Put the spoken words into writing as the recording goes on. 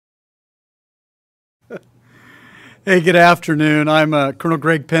Hey, good afternoon. I'm Colonel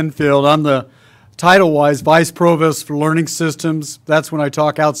Greg Penfield. I'm the title-wise Vice Provost for Learning Systems. That's when I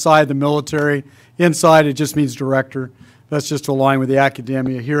talk outside the military. Inside, it just means director. That's just to align with the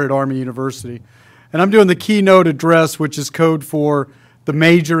academia here at Army University. And I'm doing the keynote address, which is code for the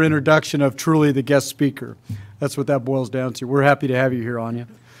major introduction of truly the guest speaker. That's what that boils down to. We're happy to have you here, Anya.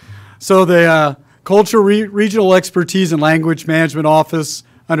 So the Cultural Regional Expertise and Language Management Office,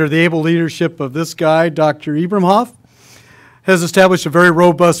 under the able leadership of this guy, Dr. Ibramhoff, has established a very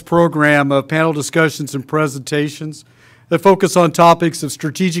robust program of panel discussions and presentations that focus on topics of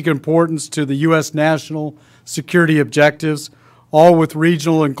strategic importance to the U.S. national security objectives, all with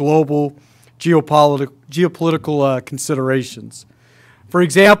regional and global geopolitical considerations. For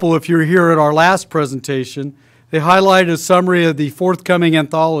example, if you're here at our last presentation, they highlighted a summary of the forthcoming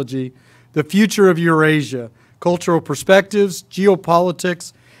anthology, The Future of Eurasia, Cultural Perspectives,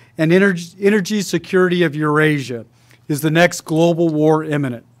 Geopolitics, and Energy Security of Eurasia. Is the next global war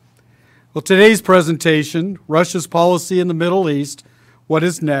imminent? Well, today's presentation, Russia's Policy in the Middle East, What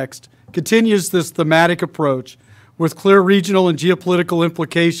is Next, continues this thematic approach with clear regional and geopolitical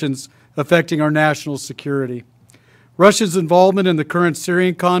implications affecting our national security. Russia's involvement in the current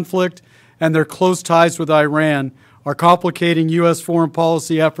Syrian conflict and their close ties with Iran are complicating U.S. foreign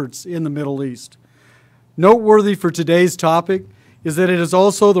policy efforts in the Middle East. Noteworthy for today's topic is that it is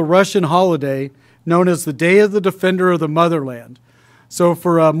also the Russian holiday known as the Day of the Defender of the Motherland. So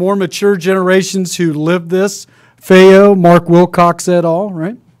for more mature generations who lived this, Fayot, Mark Wilcox et al.,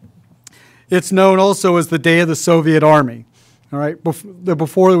 right? It's known also as the Day of the Soviet Army, all right?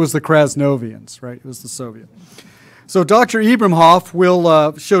 Before it was the Krasnovians, right? It was the Soviet. So Dr. Ibramhoff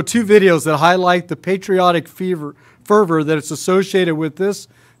will show two videos that highlight the patriotic fervor that is associated with this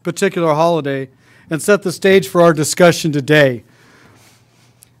particular holiday and set the stage for our discussion today.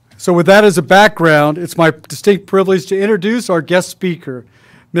 So with that as a background, it's my distinct privilege to introduce our guest speaker,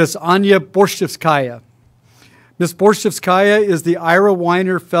 Ms. Anya Borshchevskaya. Ms. Borshchevskaya is the Ira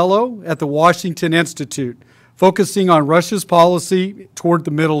Weiner Fellow at the Washington Institute, focusing on Russia's policy toward the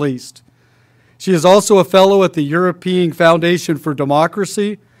Middle East. She is also a fellow at the European Foundation for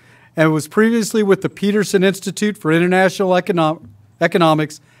Democracy and was previously with the Peterson Institute for International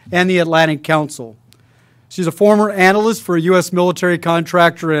Economics and the Atlantic Council. She's a former analyst for a U.S. military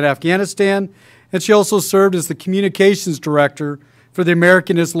contractor in Afghanistan, and she also served as the communications director for the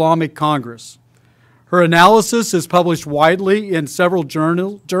American Islamic Congress. Her analysis is published widely in several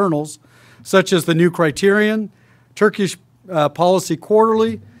journals, such as the New Criterion, Turkish Policy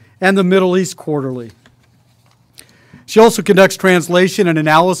Quarterly, and the Middle East Quarterly. She also conducts translation and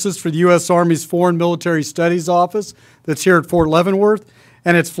analysis for the U.S. Army's Foreign Military Studies Office that's here at Fort Leavenworth,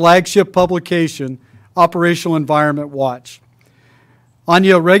 and its flagship publication, Operational Environment Watch.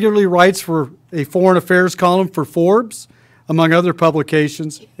 Anya regularly writes for a foreign affairs column for Forbes, among other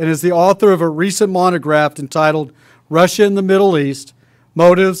publications, and is the author of a recent monograph entitled Russia in the Middle East,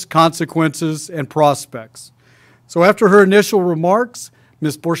 Motives, Consequences, and Prospects. So after her initial remarks,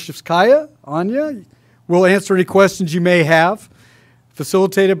 Ms. Borshchevskaya, Anya, will answer any questions you may have,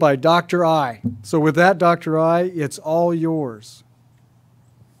 facilitated by Dr. I. So with that, Dr. I, it's all yours.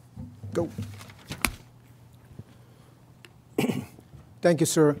 Go. Thank you,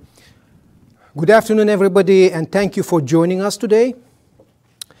 sir. Good afternoon, everybody, and thank you for joining us today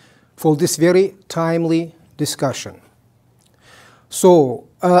for this very timely discussion. So,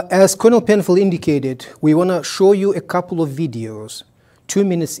 as Colonel Penfield indicated, we want to show you a couple of videos, 2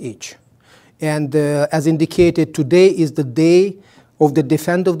 minutes each. And as indicated, today is the Day of the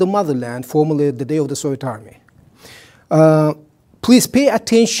Defender of the Motherland, formerly the Day of the Soviet Army. Please pay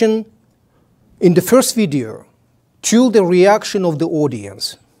attention in the first video to the reaction of the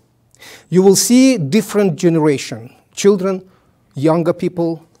audience. You will see different generation, children, younger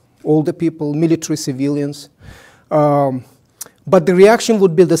people, older people, military civilians. But the reaction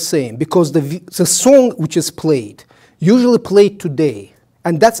would be the same because the song which is played, usually played today,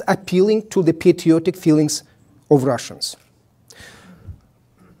 and that's appealing to the patriotic feelings of Russians.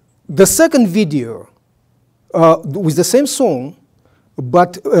 The second video with the same song,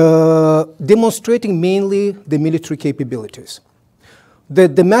 but demonstrating mainly the military capabilities.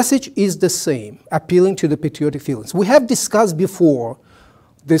 The message is the same, appealing to the patriotic feelings. We have discussed before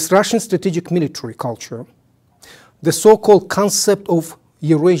this Russian strategic military culture, the so-called concept of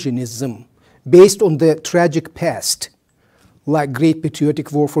Eurasianism, based on the tragic past, like Great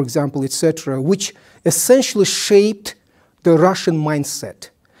Patriotic War, for example, etc., which essentially shaped the Russian mindset.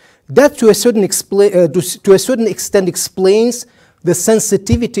 That, to a certain extent, explains the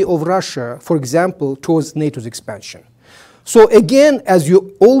sensitivity of Russia, for example, towards NATO's expansion. So again, as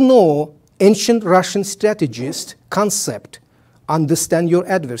you all know, ancient Russian strategist concept, understand your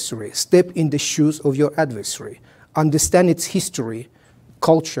adversary, step in the shoes of your adversary, understand its history,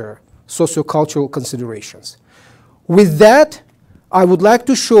 culture, sociocultural considerations. With that, we would like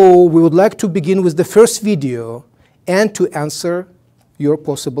to begin with the first video and to answer your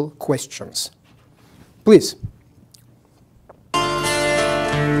possible questions. Please.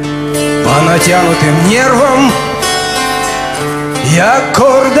 По натянутым нервам и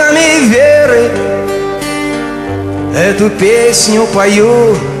аккордами веры эту песню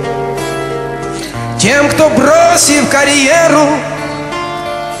пою тем, кто, бросив карьеру,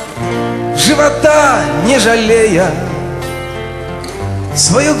 живота не жалея,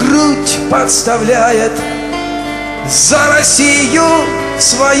 свою грудь подставляет за Россию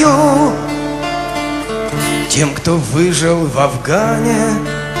свою. Тем, кто выжил в Афгане,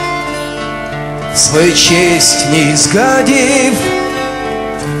 свою честь не изгадив,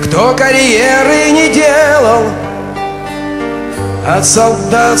 кто карьеры не делал от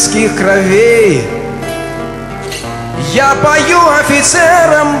солдатских кровей, я пою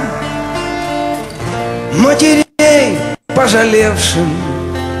офицерам, матерей пожалевшим,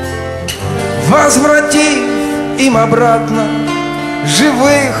 возвратив им обратно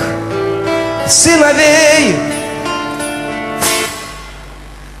живых сыновей.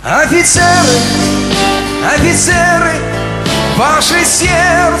 Офицеры, офицеры, ваше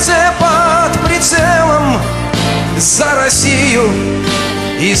сердце под прицелом за Россию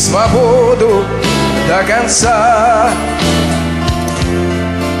и свободу до конца.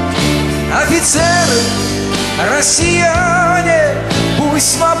 Офицеры, россияне,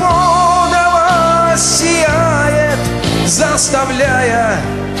 пусть свобода вас сияет, заставляя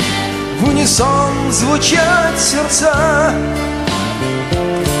в унисон звучать сердца.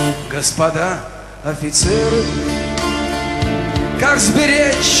 Господа офицеры, как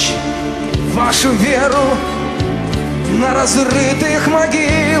сберечь вашу веру на разрытых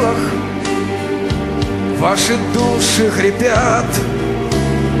могилах? Ваши души хрипят.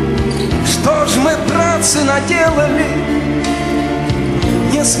 Что ж мы, братцы, наделали?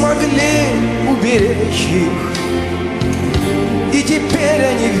 Не смогли уберечь их, и теперь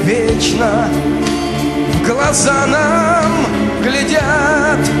они вечно в глаза нам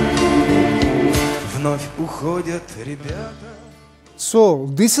глядят. Вновь уходят ребята. So,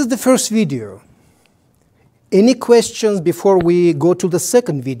 this is the first video. Any questions before we go to the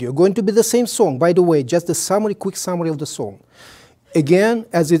second video? Going to be the same song. By the way, just a summary, quick summary of the song. Again,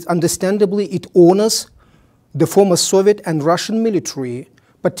 as it's understandably, it honors the former Soviet and Russian military,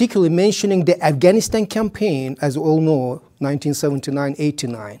 particularly mentioning the Afghanistan campaign, as we all know,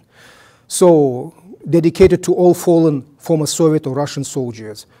 1979-89. So, dedicated to all fallen former Soviet or Russian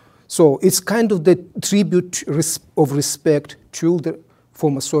soldiers. So, it's kind of the tribute of respect to the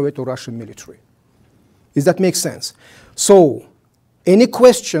former Soviet or Russian military. Does that make sense? So, any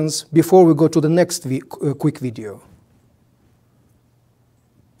questions before we go to the next quick video?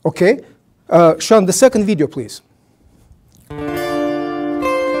 Okay. Sean, the second video, please.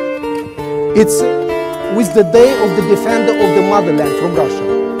 It's with the Day of the Defender of the Motherland from Russia.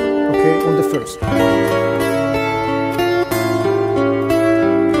 Okay, on the first.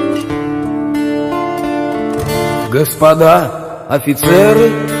 Господа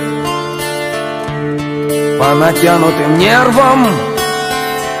офицеры, по натянутым нервам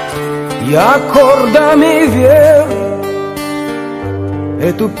и аккордами веры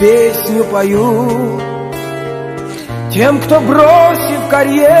эту песню пою тем, кто, бросив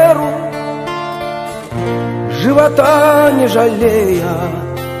карьеру, живота не жалея,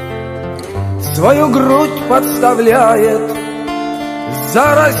 свою грудь подставляет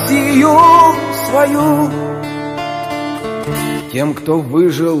за Россию свою. Тем, кто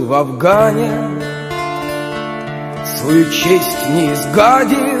выжил в Афгане, свою честь не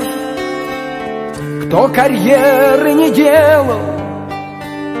изгадив, кто карьеры не делал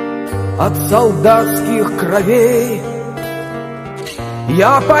от солдатских кровей,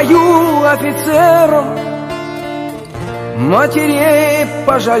 я пою офицерам, матерей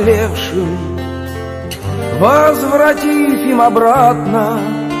пожалевшим, возвратив им обратно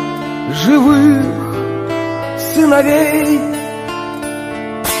живых сыновей.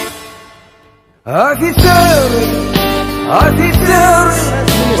 Офицеры, офицеры,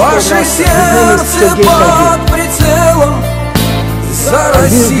 ваше сердце под прицелом за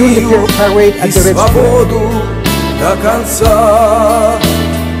Россию и свободу до конца.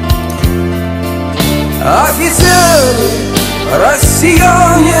 Офицеры,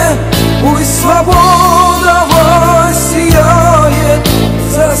 россияне, пусть свобода вас сияет,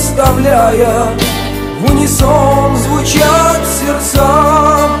 заставляя в унисон звучать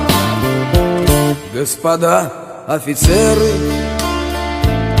сердцам. Господа офицеры,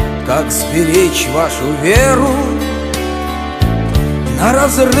 как сберечь вашу веру на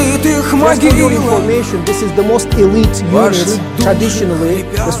разрытых Just for your могилах? information, this is the most elite units, traditionally,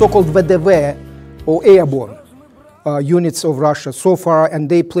 the so-called VDV, or airborne units of Russia so far, and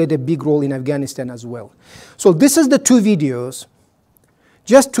they played a big role in Afghanistan as well. So this is the two videos,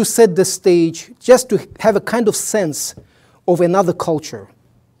 just to set the stage, just to have a kind of sense of another culture.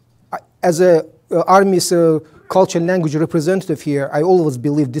 As a Army's culture and language representative here, I always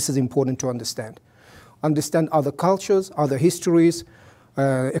believe this is important to understand. Understand other cultures, other histories,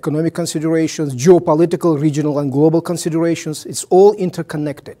 economic considerations, geopolitical, regional, and global considerations. It's all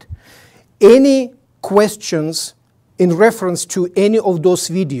interconnected. Any questions in reference to any of those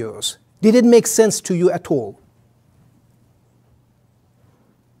videos, did it make sense to you at all?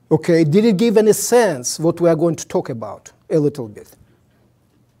 Okay, did it give any sense what we are going to talk about a little bit?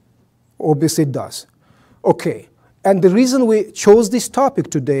 Obviously it does. Okay, and the reason we chose this topic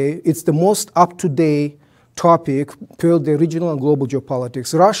today, it's the most up-to-date topic per the regional and global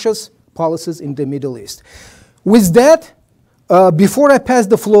geopolitics, Russia's policies in the Middle East. With that, before I pass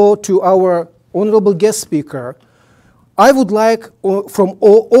the floor to our honorable guest speaker, I would like from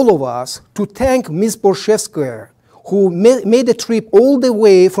all of us to thank Ms. Borshevskaya, who made a trip all the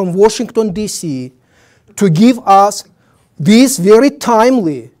way from Washington, D.C. to give us this very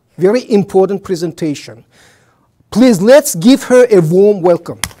timely, very important presentation. Please, let's give her a warm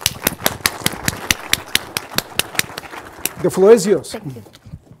welcome. The floor is yours. Thank you.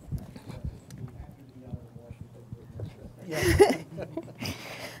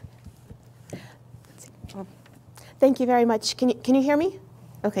 Thank you very much. Can you hear me?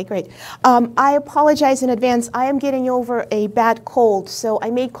 Okay, great. I apologize in advance. I am getting over a bad cold, so I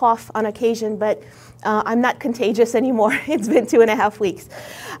may cough on occasion, but I'm not contagious anymore. It's been 2.5 weeks.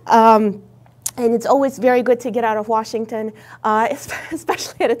 And it's always very good to get out of Washington,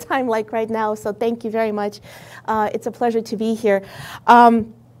 especially at a time like right now, so thank you very much. It's a pleasure to be here.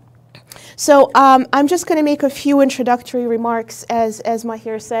 I'm just going to make a few introductory remarks, as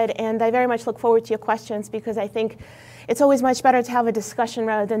Mahir said, and I very much look forward to your questions because I think it's always much better to have a discussion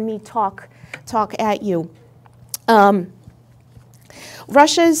rather than me talk at you.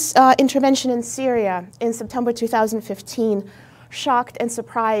 Russia's intervention in Syria in September 2015 shocked and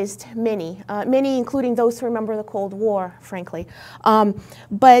surprised many, including those who remember the Cold War, frankly.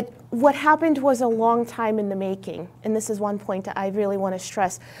 But what happened was a long time in the making, and this is one point that I really want to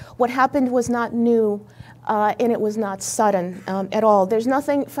stress. What happened was not new, and it was not sudden at all. There's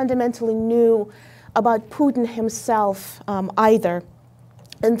nothing fundamentally new about Putin himself either.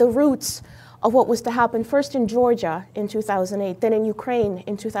 And the roots of what was to happen first in Georgia in 2008, then in Ukraine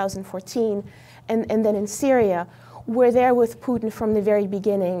in 2014, and then in Syria, were there with Putin from the very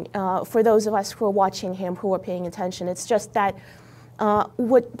beginning, for those of us who are watching him, who are paying attention. It's just that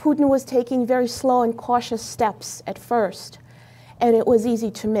what Putin was taking very slow and cautious steps at first, and it was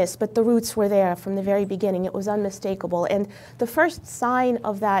easy to miss, but the roots were there from the very beginning. It was unmistakable. And the first sign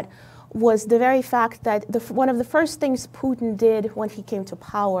of that was the very fact that one of the first things Putin did when he came to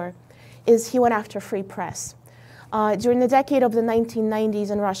power is he went after free press. During the decade of the 1990s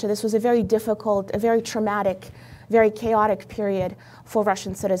in Russia, this was a very difficult, a very traumatic, very chaotic period for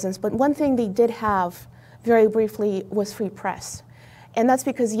Russian citizens. But one thing they did have, very briefly, was free press. And that's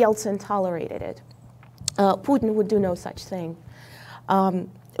because Yeltsin tolerated it. Putin would do no such thing.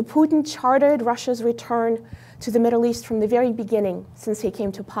 Putin chartered Russia's return to the Middle East from the very beginning since he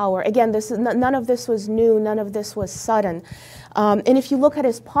came to power. Again, none of this was new, none of this was sudden. And if you look at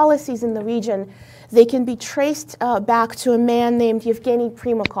his policies in the region, they can be traced back to a man named Yevgeny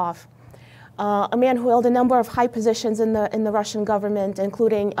Primakov, a man who held a number of high positions in the Russian government,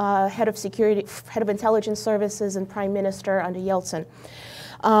 including head of security, head of intelligence services, and prime minister under Yeltsin.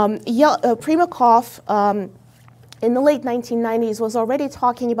 Primakov, in the late 1990s, was already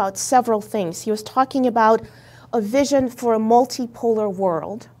talking about several things. He was talking about a vision for a multipolar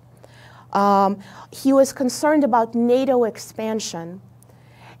world. He was concerned about NATO expansion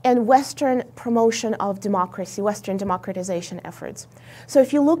and Western promotion of democracy, Western democratization efforts. So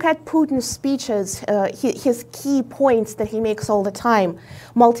if you look at Putin's speeches, his key points that he makes all the time,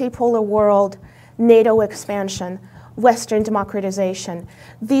 multipolar world, NATO expansion, Western democratization,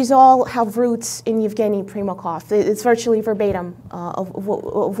 these all have roots in Yevgeny Primakov. It's virtually verbatim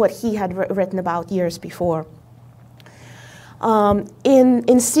of what he had written about years before.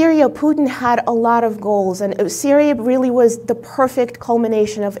 In Syria, Putin had a lot of goals, and Syria really was the perfect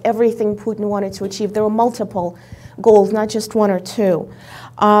culmination of everything Putin wanted to achieve. There were multiple goals, not just one or two.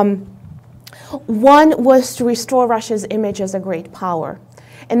 One was to restore Russia's image as a great power.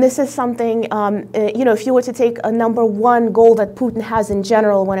 And this is something, you know, if you were to take a #1 goal that Putin has in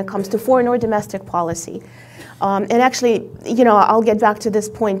general when it comes to foreign or domestic policy, and actually, you know, I'll get back to this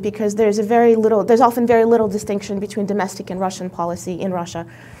point because there's often very little distinction between domestic and Russian policy in Russia.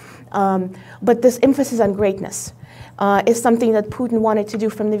 But this emphasis on greatness is something that Putin wanted to do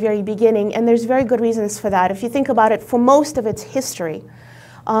from the very beginning, and there's very good reasons for that. If you think about it, for most of its history,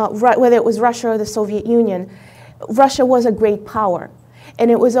 whether it was Russia or the Soviet Union, Russia was a great power. And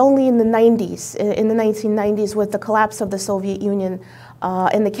it was only in the 90s, in the 1990s, with the collapse of the Soviet Union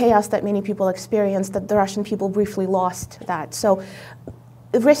and the chaos that many people experienced, that the Russian people briefly lost that. So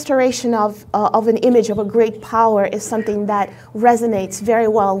the restoration of an image of a great power is something that resonates very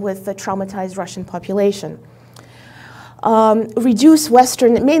well with the traumatized Russian population. Reduce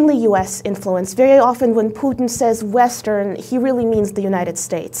Western, mainly US influence. Very often when Putin says Western, he really means the United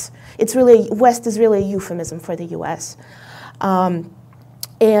States. It's really, West is really a euphemism for the US.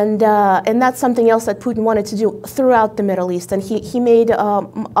 And that's something else that Putin wanted to do throughout the Middle East. And he made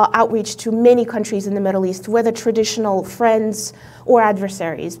outreach to many countries in the Middle East, whether traditional friends or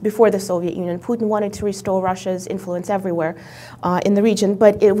adversaries before the Soviet Union. Putin wanted to restore Russia's influence everywhere in the region.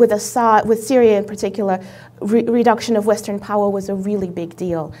 But with Syria in particular, reduction of Western power was a really big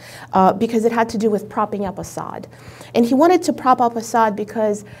deal because it had to do with propping up Assad. And he wanted to prop up Assad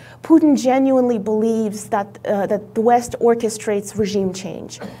because Putin genuinely believes that the West orchestrates regime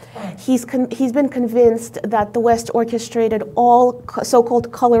change. He's been convinced that the West orchestrated all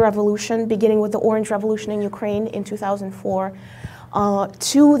so-called color revolution, beginning with the Orange Revolution in Ukraine in 2004,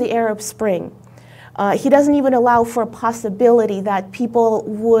 to the Arab Spring. He doesn't even allow for a possibility that people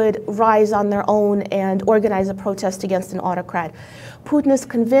would rise on their own and organize a protest against an autocrat. Putin is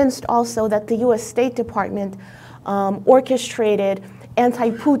convinced also that the US State Department orchestrated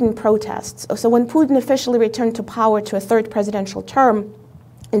anti-Putin protests. So when Putin officially returned to power to a third presidential term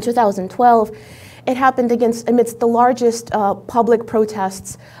in 2012, it happened amidst the largest public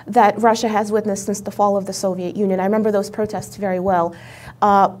protests that Russia has witnessed since the fall of the Soviet Union. I remember those protests very well.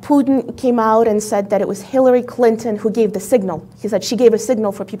 Putin came out and said that it was Hillary Clinton who gave the signal. He said she gave a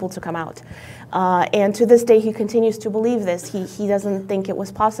signal for people to come out. And to this day, he continues to believe this. He doesn't think it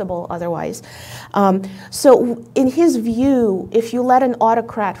was possible otherwise. So in his view, if you let an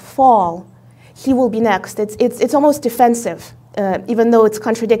autocrat fall, he will be next. It's almost defensive. Even though it's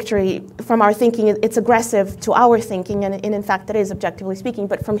contradictory from our thinking, it's aggressive to our thinking, and in fact it is, objectively speaking,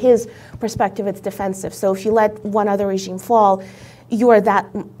 but from his perspective it's defensive. So if you let one other regime fall, you are that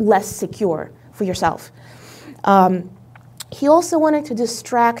less secure for yourself. He also wanted to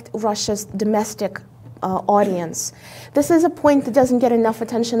distract Russia's domestic audience. This is a point that doesn't get enough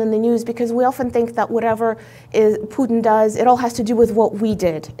attention in the news because we often think that whatever Putin does, it all has to do with what we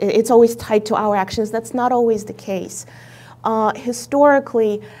did. It's always tied to our actions. That's not always the case.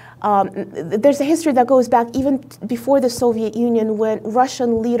 Historically, there's a history that goes back even before the Soviet Union when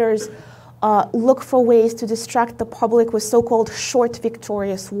Russian leaders look for ways to distract the public with so-called short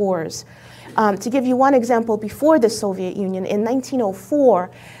victorious wars. To give you one example, before the Soviet Union, in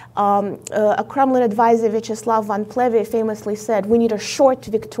 1904, a Kremlin advisor, Vyacheslav von Plehve, famously said, "We need a short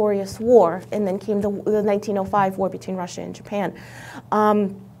victorious war," and then came the 1905 war between Russia and Japan.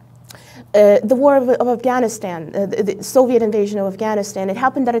 The war of Afghanistan, the Soviet invasion of Afghanistan, it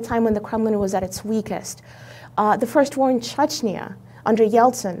happened at a time when the Kremlin was at its weakest. The first war in Chechnya under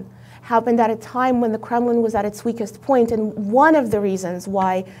Yeltsin happened at a time when the Kremlin was at its weakest point, and one of the reasons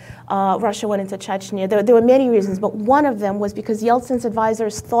why Russia went into Chechnya, there were many reasons, but one of them was because Yeltsin's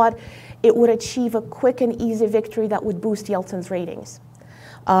advisors thought it would achieve a quick and easy victory that would boost Yeltsin's ratings.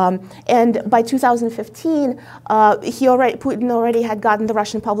 And by 2015, Putin already had gotten the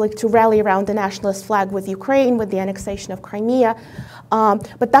Russian public to rally around the nationalist flag with Ukraine, with the annexation of Crimea.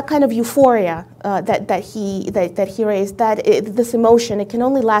 But that kind of euphoria that he raised, this emotion, it can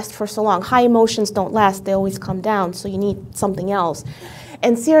only last for so long. High emotions don't last; they always come down. So you need something else.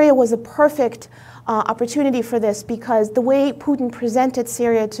 And Syria was a perfect opportunity for this because the way Putin presented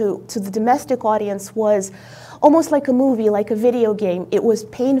Syria to the domestic audience was almost like a movie, like a video game. It was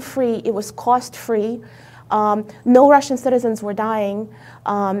pain-free, it was cost-free, no Russian citizens were dying,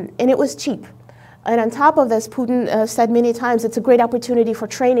 and it was cheap. And on top of this, Putin said many times it's a great opportunity for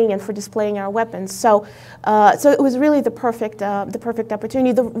training and for displaying our weapons. So it was really the perfect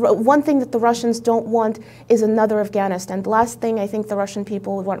opportunity. The one thing that the Russians don't want is another Afghanistan. The last thing I think the Russian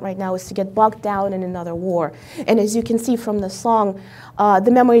people would want right now is to get bogged down in another war. And as you can see from the song,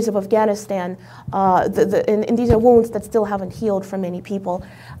 the memories of Afghanistan, and these are wounds that still haven't healed for many people.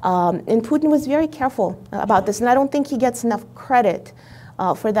 And Putin was very careful about this, and I don't think he gets enough credit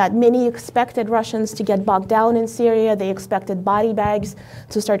for that. Many expected Russians to get bogged down in Syria. They expected body bags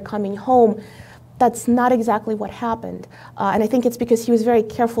to start coming home. That's not exactly what happened. And I think it's because he was very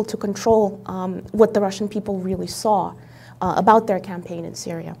careful to control what the Russian people really saw about their campaign in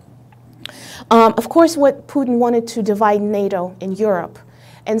Syria. Of course, what Putin wanted to divide NATO in Europe.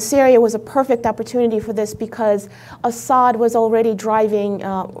 And Syria was a perfect opportunity for this because Assad was already driving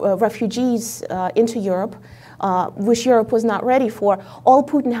refugees into Europe, which Europe was not ready for. All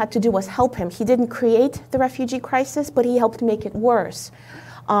Putin had to do was help him. He didn't create the refugee crisis, but he helped make it worse.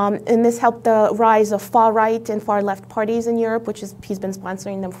 And this helped the rise of far-right and far-left parties in Europe, which is, he's been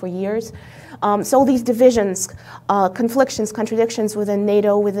sponsoring them for years. So all these divisions, conflictions, contradictions within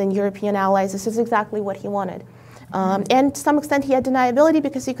NATO, within European allies, this is exactly what he wanted. And to some extent he had deniability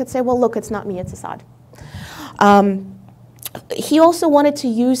because he could say, well, look, it's not me, it's Assad. He also wanted to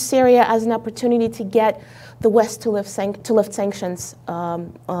use Syria as an opportunity to get the West to lift sanctions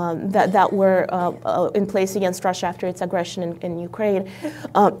that were in place against Russia after its aggression in Ukraine.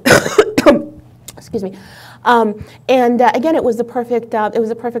 Excuse me. Again, it was the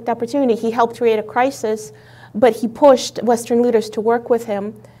perfect opportunity. He helped create a crisis, but he pushed Western leaders to work with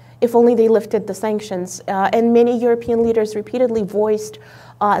him if only they lifted the sanctions. And many European leaders repeatedly voiced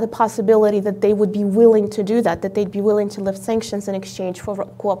the possibility that they would be willing to do that, that they'd be willing to lift sanctions in exchange for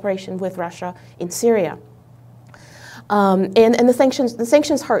cooperation with Russia in Syria. And the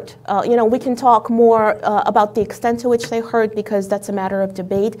sanctions hurt. You know, we can talk more about the extent to which they hurt because that's a matter of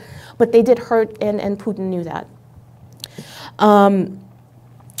debate, but they did hurt, and Putin knew that.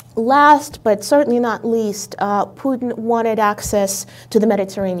 Last, but certainly not least, Putin wanted access to the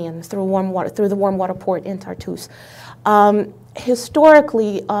Mediterranean through the warm water port in Tartus.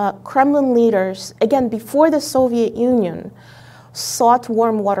 Historically, Kremlin leaders, again, before the Soviet Union, sought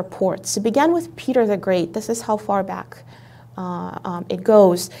warm water ports. It began with Peter the Great. This is how far back it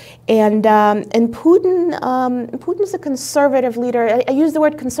goes. And Putin is a conservative leader. I use the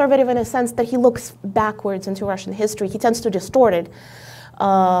word conservative in a sense that he looks backwards into Russian history. He tends to distort it,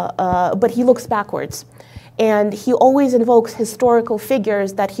 but he looks backwards. And he always invokes historical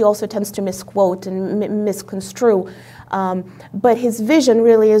figures that he also tends to misquote and misconstrue. But his vision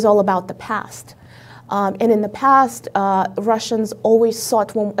really is all about the past. And in the past, Russians always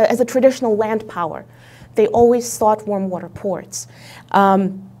sought, as a traditional land power, they always sought warm water ports.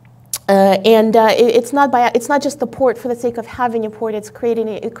 It's not just the port for the sake of having a port, it's creating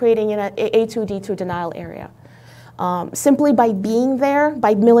an A2D2 denial area. Simply by being there,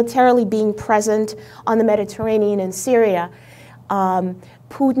 by militarily being present on the Mediterranean and Syria,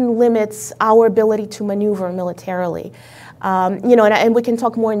 Putin limits our ability to maneuver militarily. You know, and we can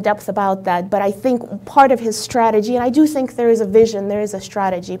talk more in depth about that, but I think part of his strategy, and I do think there is a vision, there is a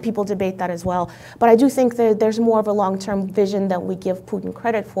strategy, people debate that as well, but I do think that there's more of a long-term vision that we give Putin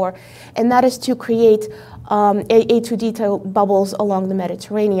credit for, and that is to create A2D bubbles along the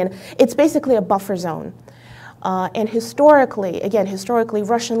Mediterranean. It's basically a buffer zone. And historically,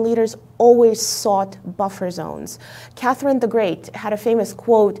 Russian leaders always sought buffer zones. Catherine the Great had a famous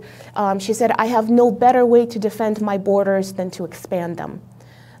quote. She said, "I have no better way to defend my borders than to expand them."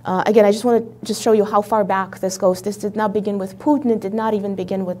 Again, I just want to just show you how far back this goes. This did not begin with Putin. It did not even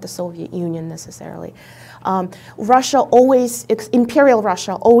begin with the Soviet Union necessarily. Imperial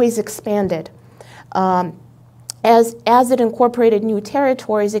Russia always expanded. As it incorporated new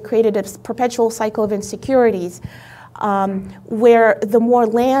territories, it created a perpetual cycle of insecurities, where the more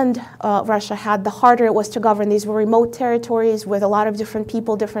land Russia had, the harder it was to govern. These were remote territories with a lot of different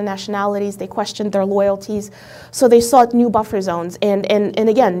people, different nationalities. They questioned their loyalties. So they sought new buffer zones. And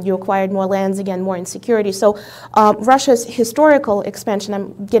again, you acquired more lands, again, more insecurity. So Russia's historical expansion,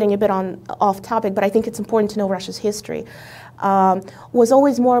 I'm getting a bit off topic, but I think it's important to know Russia's history. Was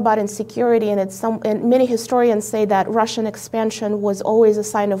always more about insecurity, and many historians say that Russian expansion was always a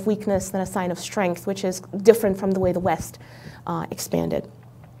sign of weakness than a sign of strength, which is different from the way the West expanded.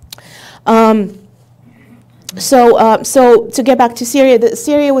 So to get back to Syria,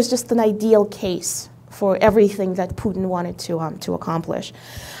 Syria was just an ideal case for everything that Putin wanted to accomplish.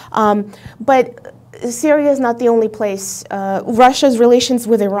 But Syria is not the only place. Russia's relations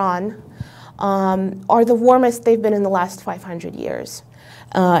with Iran are the warmest they've been in the last 500 years.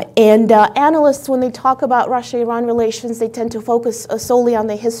 Analysts, when they talk about Russia-Iran relations, they tend to focus solely on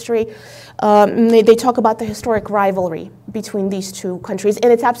the history. They talk about the historic rivalry between these two countries,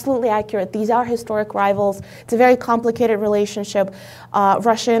 and it's absolutely accurate. These are historic rivals. It's a very complicated relationship.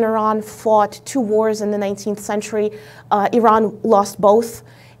 Russia and Iran fought 2 wars in the 19th century. Iran lost both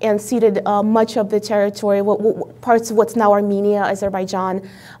and ceded much of the territory, parts of what's now Armenia, Azerbaijan,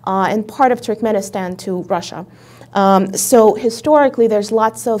 and part of Turkmenistan to Russia. So historically, there's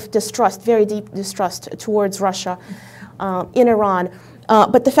lots of distrust, very deep distrust towards Russia in Iran.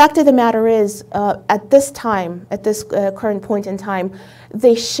 But the fact of the matter is, at this time, at this current point in time,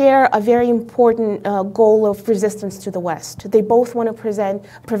 they share a very important goal of resistance to the West. They both want to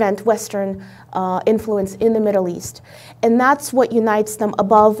prevent Western influence in the Middle East. And that's what unites them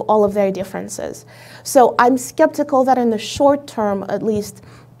above all of their differences. So I'm skeptical that in the short term, at least,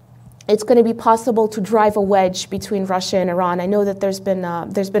 it's going to be possible to drive a wedge between Russia and Iran. I know that there's been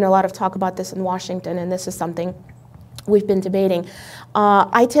a lot of talk about this in Washington, and this is something we've been debating.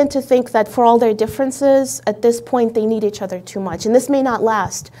 I tend to think that for all their differences, at this point, they need each other too much. And this may not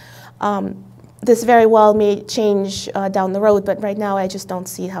last. This very well may change down the road, but right now I just don't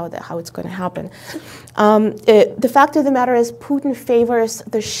see how it's going to happen. The fact of the matter is Putin favors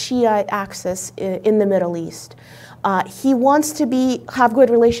the Shia axis in the Middle East. He wants to have good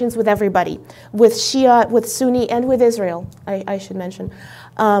relations with everybody, with Shia, with Sunni, and with Israel, I should mention.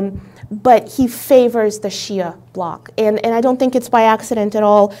 But he favors the Shia bloc. And I don't think it's by accident at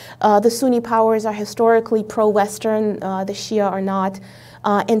all. The Sunni powers are historically pro-Western, the Shia are not.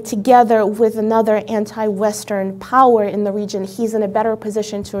 And together with another anti-Western power in the region, he's in a better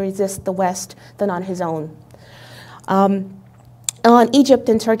position to resist the West than on his own. On Egypt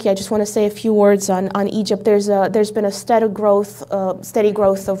and Turkey, I just want to say a few words on Egypt. There's been a steady growth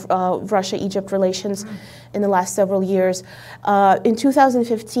of Russia-Egypt relations in the last several years. In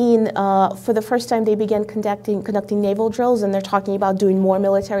 2015, for the first time, they began conducting naval drills, and they're talking about doing more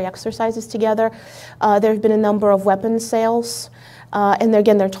military exercises together. There have been a number of weapons sales. And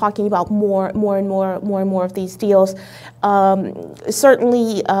again, they're talking about more and more of these deals.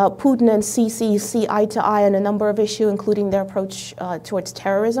 Certainly, Putin and Sisi see eye to eye on a number of issues, including their approach towards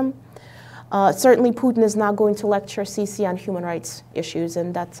terrorism. Certainly, Putin is not going to lecture Sisi on human rights issues,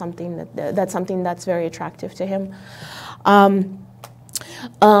 and that's something that's very attractive to him.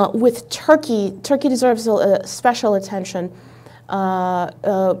 With Turkey, Turkey deserves special attention.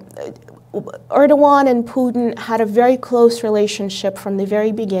 Erdogan and Putin had a very close relationship from the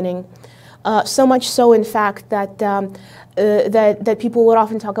very beginning, so much so, in fact, that that people would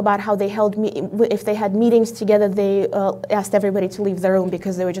often talk about how they if they had meetings together, they asked everybody to leave the room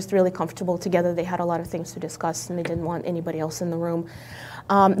because they were just really comfortable together. They had a lot of things to discuss, and they didn't want anybody else in the room.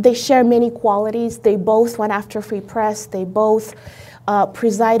 They share many qualities. They both went after free press. They both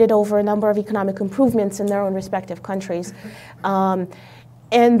presided over a number of economic improvements in their own respective countries.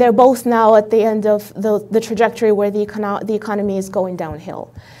 And they're both now at the end of the trajectory where the economy is going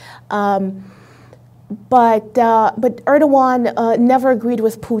downhill. But Erdogan never agreed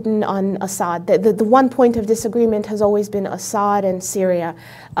with Putin on Assad. The one point of disagreement has always been Assad and Syria.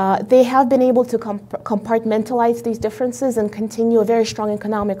 They have been able to compartmentalize these differences and continue a very strong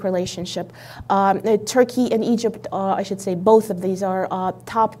economic relationship. Turkey and Egypt, I should say both of these, are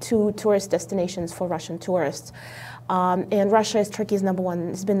top two tourist destinations for Russian tourists. And Russia is Turkey's number one,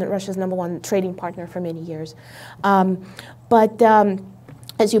 has been Russia's number one trading partner for many years.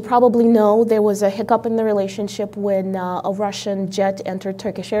 As you probably know, there was a hiccup in the relationship when a Russian jet entered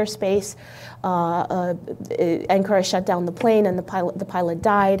Turkish airspace. Ankara shut down the plane, and the pilot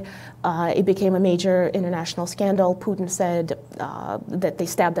died. It became a major international scandal. Putin said that they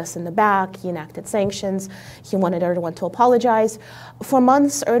stabbed us in the back. He enacted sanctions. He wanted Erdogan to apologize. For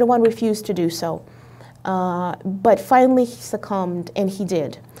months, Erdogan refused to do so. But finally he succumbed, and he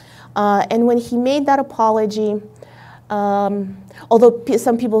did. And when he made that apology, although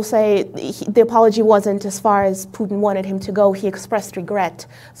some people say the apology wasn't as far as Putin wanted him to go, he expressed regret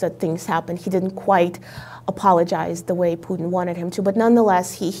that things happened. He didn't quite apologize the way Putin wanted him to, but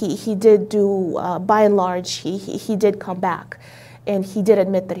nonetheless, he did do, by and large, he did come back, and he did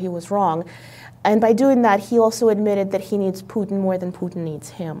admit that he was wrong. And by doing that, he also admitted that he needs Putin more than Putin needs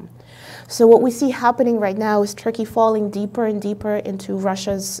him. So what we see happening right now is Turkey falling deeper and deeper into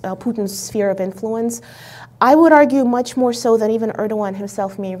Putin's sphere of influence. I would argue much more so than even Erdogan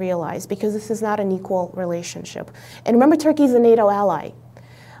himself may realize, because this is not an equal relationship. And remember, Turkey is a NATO ally.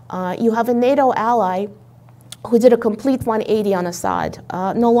 You have a NATO ally who did a complete 180 on Assad.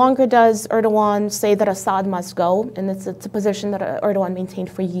 No longer does Erdogan say that Assad must go, and it's a position that Erdogan maintained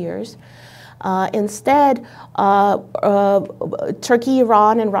for years. Instead, Turkey,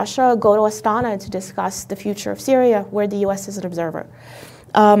 Iran, and Russia go to Astana to discuss the future of Syria, where the U.S. is an observer.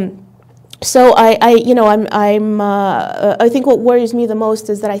 So I think what worries me the most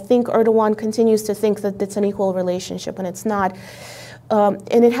is that I think Erdogan continues to think that it's an equal relationship, and it's not.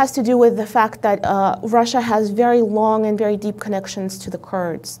 And it has to do with the fact that Russia has very long and very deep connections to the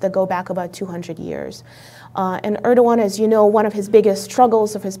Kurds that go back about 200 years. And Erdogan, as you know, one of his biggest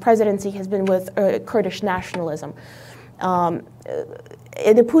struggles of his presidency has been with Kurdish nationalism.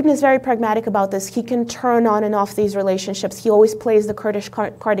 And Putin is very pragmatic about this. He can turn on and off these relationships. He always plays the Kurdish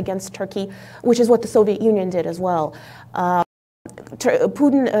card against Turkey, which is what the Soviet Union did as well.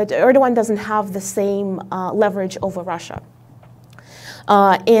 Erdogan doesn't have the same leverage over Russia.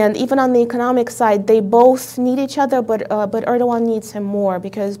 And even on the economic side, they both need each other, but Erdogan needs him more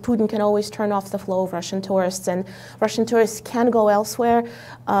because Putin can always turn off the flow of Russian tourists, and Russian tourists can go elsewhere,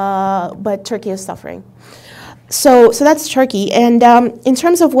 but Turkey is suffering. So that's Turkey. And in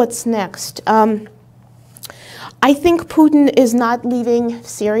terms of what's next, I think Putin is not leaving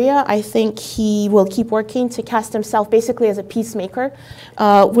Syria. I think he will keep working to cast himself basically as a peacemaker,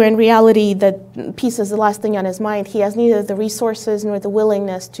 where in reality that peace is the last thing on his mind. He has neither the resources nor the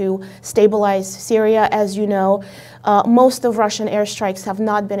willingness to stabilize Syria. As you know, most of Russian airstrikes have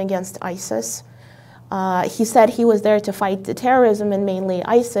not been against ISIS. He said he was there to fight the terrorism and mainly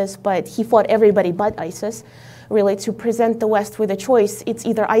ISIS, but he fought everybody but ISIS. Really, to present the West with a choice, it's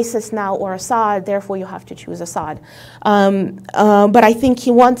either ISIS now or Assad, therefore you have to choose Assad. But I think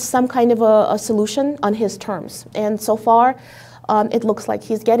he wants some kind of a solution on his terms. And so far, it looks like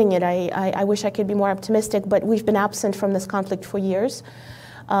he's getting it. I wish I could be more optimistic, but we've been absent from this conflict for years.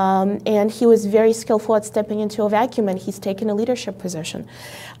 And he was very skillful at stepping into a vacuum, and he's taken a leadership position.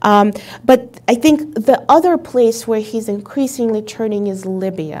 But I think the other place where he's increasingly turning is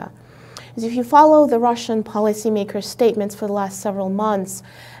Libya. If you follow the Russian policymakers' statements for the last several months,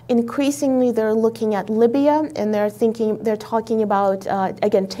 increasingly they're looking at Libya and they're talking about,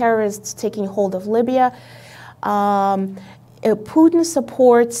 again, terrorists taking hold of Libya. Putin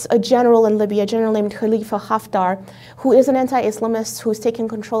supports a general in Libya, a general named Khalifa Haftar, who is an anti-Islamist who's taken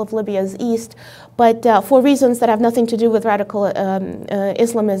control of Libya's east, but for reasons that have nothing to do with radical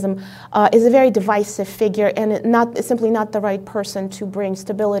Islamism, is a very divisive figure and simply not the right person to bring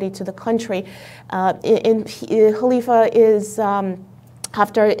stability to the country. Khalifa is,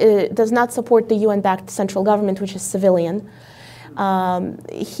 Haftar does not support the UN-backed central government, which is civilian.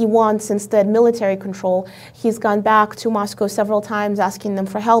 He wants instead military control. He's gone back to Moscow several times asking them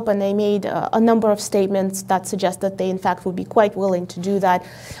for help, and they made a number of statements that suggest that they in fact would be quite willing to do that.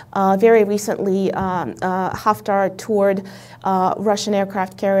 Very recently, Haftar toured Russian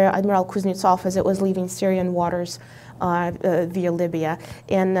aircraft carrier Admiral Kuznetsov as it was leaving Syrian waters via Libya.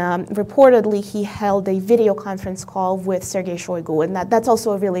 And reportedly, he held a video conference call with Sergei Shoigu, and that's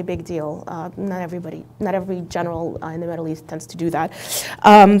also a really big deal. Not every general in the Middle East tends to do that.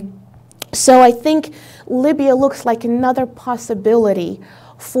 So I think Libya looks like another possibility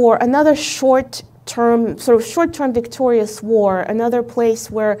for another short-term victorious war, another place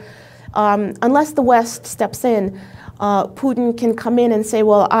where, unless the West steps in, Putin can come in and say,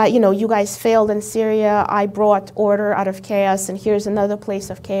 well, you guys failed in Syria, I brought order out of chaos, and here's another place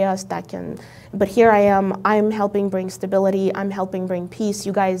of chaos but here I am, I'm helping bring stability, I'm helping bring peace,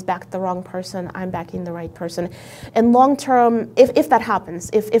 you guys backed the wrong person, I'm backing the right person. And long term, if that happens,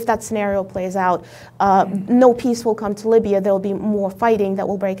 if that scenario plays out, no peace will come to Libya, there will be more fighting that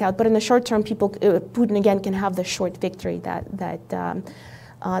will break out, but in the short term, Putin again can have the short victory that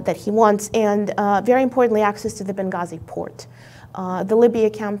he wants, and very importantly, access to the Benghazi port. The Libya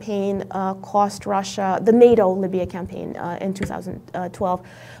campaign cost Russia, the NATO Libya campaign in 2012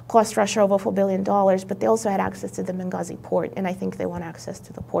 cost Russia over $4 billion, but they also had access to the Benghazi port, and I think they want access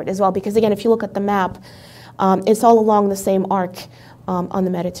to the port as well, because again, if you look at the map, it's all along the same arc on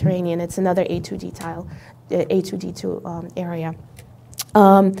the Mediterranean. It's another A2D area.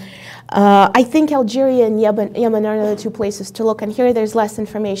 I think Algeria and Yemen are the two places to look, and here there's less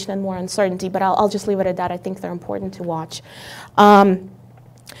information and more uncertainty, but I'll just leave it at that. I think they're important to watch. And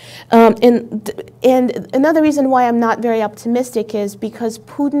another reason why I'm not very optimistic is because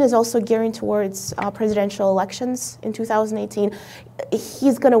Putin is also gearing towards presidential elections in 2018.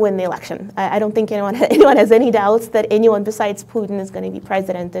 He's going to win the election. I don't think anyone has any doubts that anyone besides Putin is going to be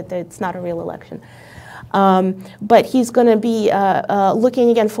president, that it's not a real election. But he's going to be looking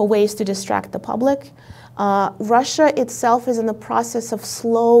again for ways to distract the public. Russia itself is in the process of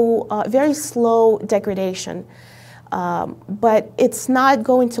very slow degradation, but it's not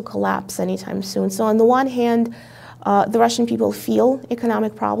going to collapse anytime soon. So on the one hand, the Russian people feel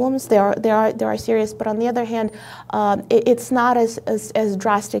economic problems. They are serious, but on the other hand, it's not as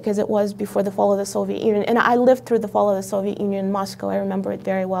drastic as it was before the fall of the Soviet Union. And I lived through the fall of the Soviet Union in Moscow. I remember it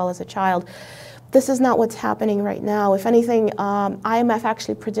very well as a child. This is not what's happening right now. If anything, IMF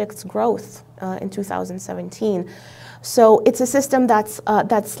actually predicts growth in 2017. So it's a system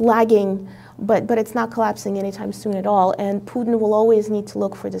that's lagging, but it's not collapsing anytime soon at all. And Putin will always need to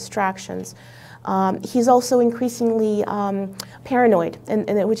look for distractions. He's also increasingly paranoid,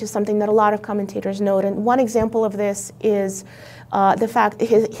 which is something that a lot of commentators note. And one example of this is the fact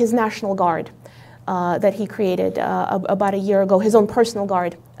his National Guard that he created about a year ago, his own personal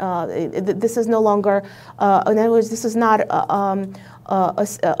guard. This is no longer, in other words, this is not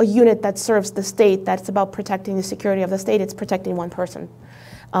a unit that serves the state that's about protecting the security of the state. It's protecting one person.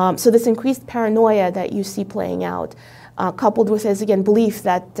 So this increased paranoia that you see playing out, coupled with his, again, belief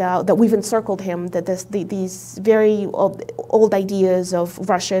that we've encircled him, that these very old ideas of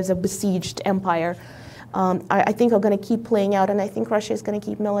Russia as a besieged empire, I think are going to keep playing out, and I think Russia is going to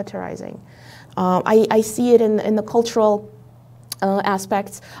keep militarizing. I see it in the cultural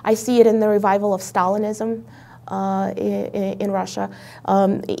aspects. I see it in the revival of Stalinism in Russia.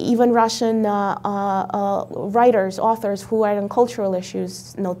 Even Russian writers, authors who write on cultural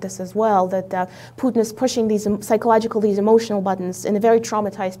issues note this as well, that Putin is pushing these emotional buttons in a very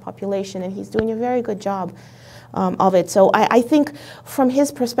traumatized population, and he's doing a very good job of it. So I think from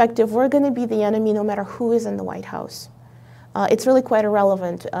his perspective, we're going to be the enemy no matter who is in the White House. It's really quite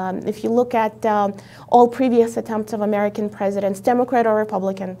irrelevant. If you look at all previous attempts of American presidents, Democrat or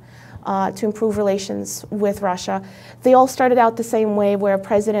Republican, to improve relations with Russia, they all started out the same way, where a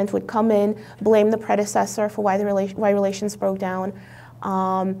president would come in, blame the predecessor for why relations broke down,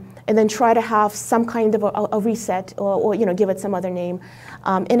 and then try to have some kind of a reset, or give it some other name,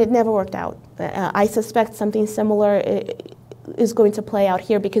 and it never worked out. I suspect something similar is going to play out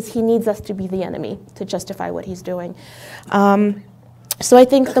here, because he needs us to be the enemy to justify what he's doing. So I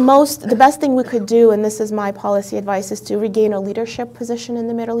think the best thing we could do, and this is my policy advice, is to regain a leadership position in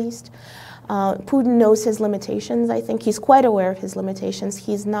the Middle East. Putin knows his limitations. I think he's quite aware of his limitations.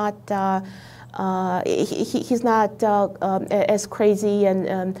 He's not he's not as crazy,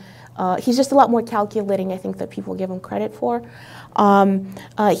 and he's just a lot more calculating, I think, that people give him credit for.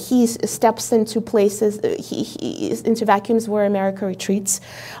 He steps into places, into vacuums where America retreats.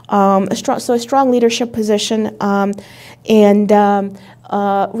 So a strong leadership position, and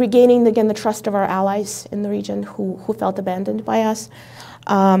regaining, again, the trust of our allies in the region who felt abandoned by us.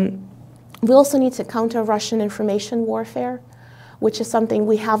 We also need to counter Russian information warfare, which is something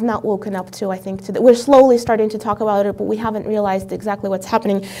we have not woken up to, I think. We're slowly starting to talk about it, but we haven't realized exactly what's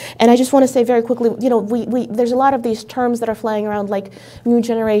happening. And I just want to say very quickly, there's a lot of these terms that are flying around, like new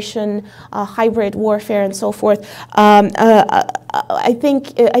generation, hybrid warfare, and so forth. I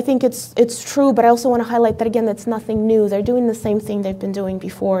think it's true, but I also want to highlight that, again, that's nothing new. They're doing the same thing they've been doing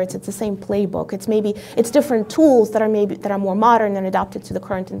before. It's the same playbook. It's different tools that are more modern and adapted to the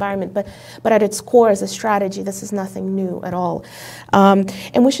current environment, but at its core, as a strategy, this is nothing new at all.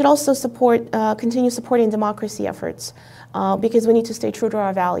 And we should also continue supporting democracy efforts, because we need to stay true to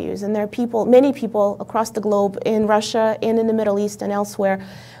our values. And there are many people across the globe, in Russia and in the Middle East and elsewhere,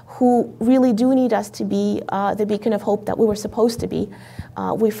 who really do need us to be the beacon of hope that we were supposed to be.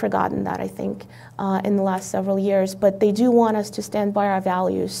 We've forgotten that, I think, in the last several years, but they do want us to stand by our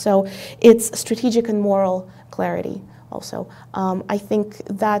values. So it's strategic and moral clarity also. I think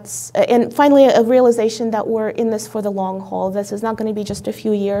that's, and finally, a realization that we're in this for the long haul. This is not going to be just a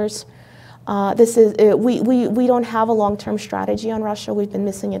few years. We don't have a long-term strategy on Russia. We've been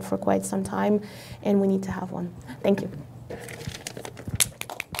missing it for quite some time, and we need to have one. Thank you.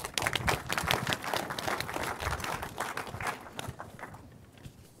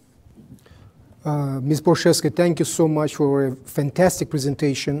 Ms. Borshevsky, thank you so much for a fantastic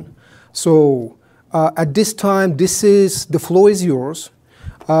presentation. So at this time, the floor is yours.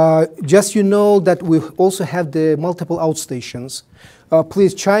 Just that we also have the multiple outstations.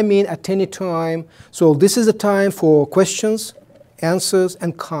 Please chime in at any time. So this is the time for questions, answers,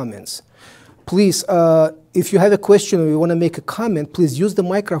 and comments. Please, if you have a question or you want to make a comment, please use the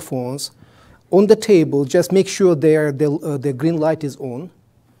microphones on the table. Just make sure the green light is on.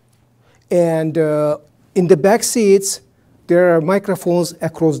 And in the back seats, there are microphones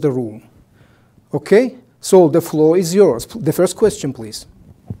across the room. Okay? So the floor is yours. The first question, please.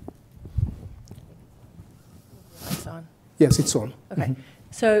 It's on? Yes, it's on. Okay. Mm-hmm.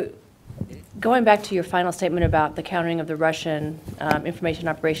 So going back to your final statement about the countering of the Russian information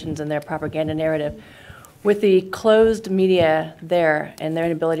operations and their propaganda narrative, with the closed media there and their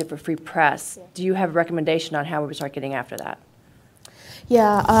inability for free press, do you have a recommendation on how we would start getting after that?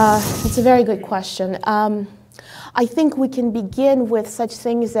 Yeah, it's a very good question. I think we can begin with such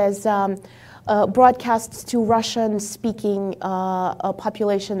things as broadcasts to Russian-speaking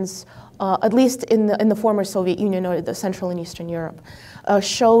populations, at least in the former Soviet Union or the Central and Eastern Europe.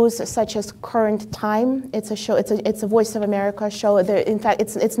 Shows such as Current Time, it's a Voice of America show. In fact,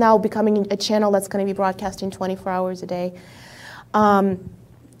 it's now becoming a channel that's going to be broadcasting 24 hours a day.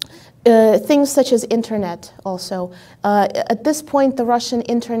 Things such as internet also. At this point, the Russian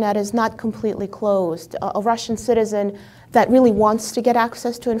internet is not completely closed. A Russian citizen that really wants to get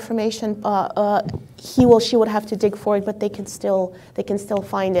access to information, she would have to dig for it, but they can still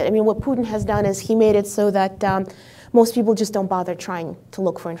find it. I mean, what Putin has done is he made it so that most people just don't bother trying to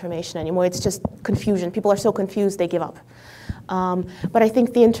look for information anymore. It's just confusion. People are so confused they give up. But I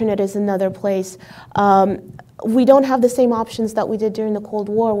think the internet is another place. We don't have the same options that we did during the Cold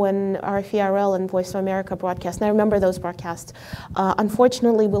War when RFE/RL and Voice of America broadcast. And I remember those broadcasts.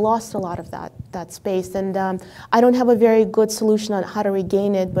 Unfortunately, we lost a lot of that space. And I don't have a very good solution on how to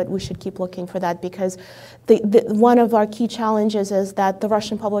regain it, but we should keep looking for that because one of our key challenges is that the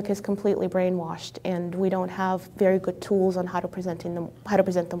Russian public is completely brainwashed, and we don't have very good tools on how to present them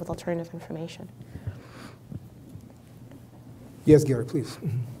with alternative information. Yes, Gary, please.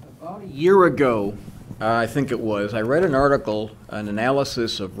 About a year ago, I think it was, I read an article, an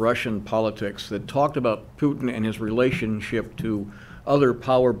analysis of Russian politics that talked about Putin and his relationship to other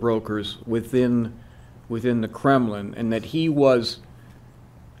power brokers within the Kremlin, and that he was,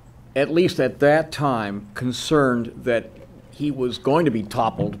 at least at that time, concerned that he was going to be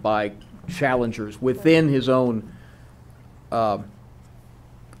toppled by challengers within his own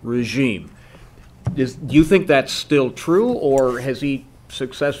regime. Do you think that's still true, or has he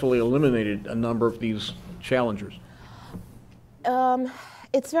successfully eliminated a number of these challengers?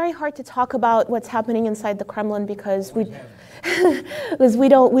 It's very hard to talk about what's happening inside the Kremlin because in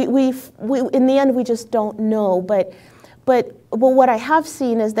the end we just don't know. But what I have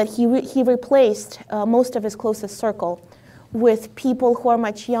seen is that he replaced most of his closest circle with people who are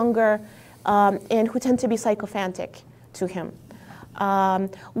much younger and who tend to be sycophantic to him.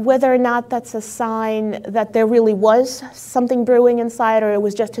 Whether or not that's a sign that there really was something brewing inside, or it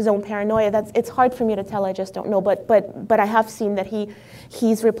was just his own paranoia, it's hard for me to tell. I just don't know. But I have seen that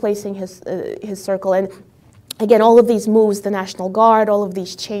he's replacing his circle. And again, all of these moves, the National Guard, all of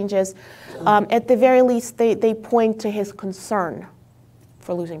these changes, at the very least, they point to his concern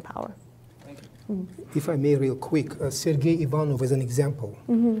for losing power. Thank you. If I may, real quick, Sergei Ivanov is an example.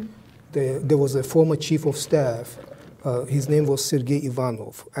 There was a former chief of staff. His name was Sergei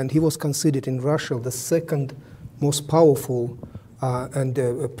Ivanov, and he was considered in Russia the second most powerful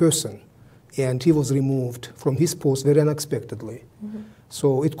person, and he was removed from his post very unexpectedly.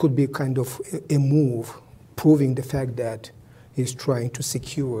 So it could be kind of a move proving the fact that he's trying to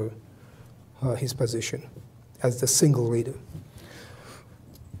secure his position as the single leader.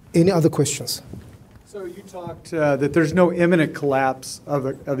 Any other questions? So you talked that there's no imminent collapse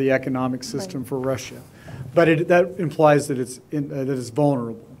of the economic system for Russia. But that implies that it's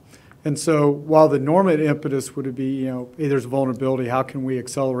vulnerable. And so while the normative impetus would be, hey, there's vulnerability, how can we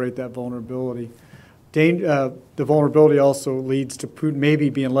accelerate that vulnerability? The vulnerability also leads to Putin maybe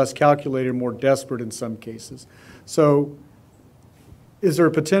being less calculated, more desperate in some cases. So is there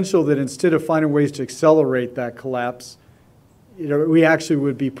a potential that instead of finding ways to accelerate that collapse, we actually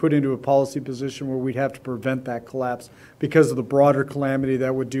would be put into a policy position where we'd have to prevent that collapse because of the broader calamity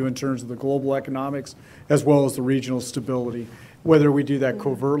that would do in terms of the global economics as well as the regional stability, whether we do that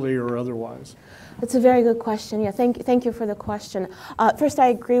covertly or otherwise? That's a very good question. Yeah, thank you for the question. First, I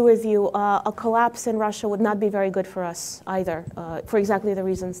agree with you. A collapse in Russia would not be very good for us either, for exactly the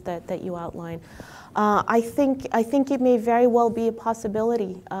reasons that you outlined. I think it may very well be a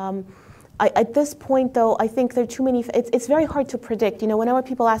possibility. At this point, though, I think there are too many. It's very hard to predict. Whenever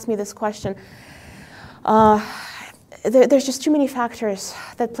people ask me this question, there's just too many factors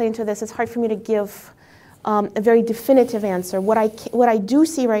that play into this. It's hard for me to give a very definitive answer. What I do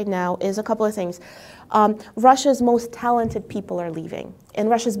see right now is a couple of things. Russia's most talented people are leaving, and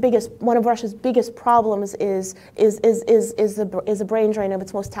one of Russia's biggest problems is a brain drain of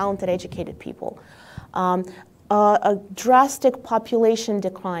its most talented, educated people. A drastic population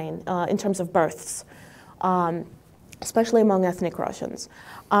decline in terms of births, especially among ethnic Russians,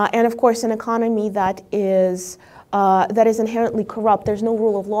 and of course an economy that is inherently corrupt. There's no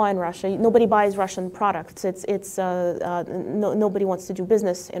rule of law in Russia. Nobody buys Russian products. Nobody wants to do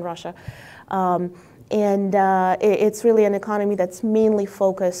business in Russia, and it's really an economy that's mainly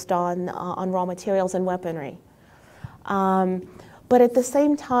focused on raw materials and weaponry. But at the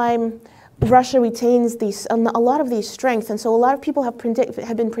same time, Russia retains a lot of these strengths, and so a lot of people have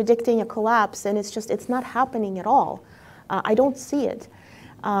been predicting a collapse, and it's not happening at all. I don't see it.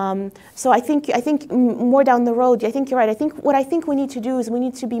 So I think more down the road, I think you're right. What I think we need to do is we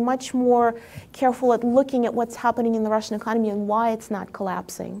need to be much more careful at looking at what's happening in the Russian economy and why it's not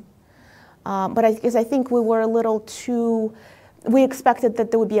collapsing. Because I think we were a little too, we expected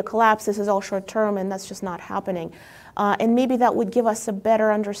that there would be a collapse. This is all short term, and that's just not happening. And maybe that would give us a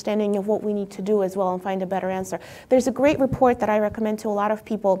better understanding of what we need to do as well and find a better answer. There's a great report that I recommend to a lot of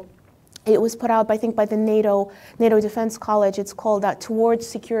people. It was put out, I think, by the NATO Defense College. It's called Towards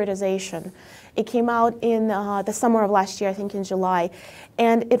Securitization. It came out in the summer of last year, I think in July.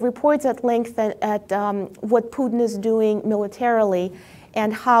 And it reports at length at what Putin is doing militarily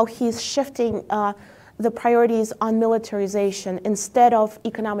and how he's shifting the priorities on militarization instead of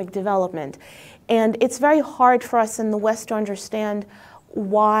economic development. And it's very hard for us in the West to understand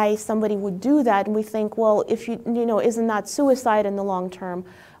why somebody would do that. And we think, well, if isn't that suicide in the long term?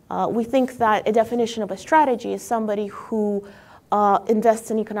 We think that a definition of a strategy is somebody who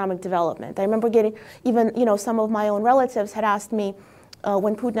invests in economic development. I remember getting, even some of my own relatives had asked me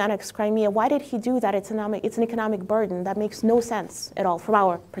when Putin annexed Crimea, why did he do that? It's an economic burden. That makes no sense at all from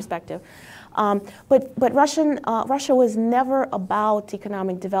our perspective. But Russia was never about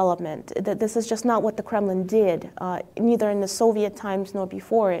economic development. This is just not what the Kremlin did, neither in the Soviet times nor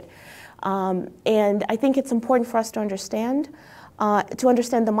before it. And I think it's important for us to understand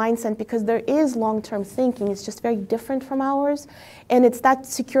the mindset, because there is long-term thinking. It's just very different from ours. And it's that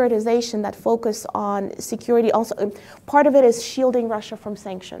securitization, that focus on security. Also, part of it is shielding Russia from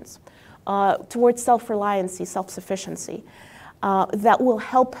sanctions towards self-reliancy, self-sufficiency. That will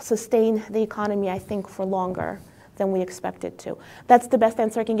help sustain the economy, I think, for longer than we expect it to. That's the best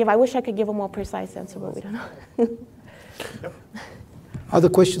answer I can give. I wish I could give a more precise answer, but we don't know. Other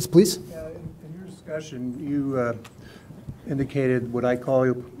questions, please? Yeah, in your discussion, you indicated what I call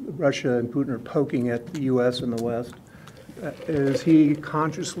Russia and Putin are poking at the U.S. and the West. Is he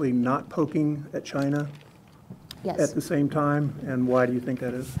consciously not poking at China at the same time? And why do you think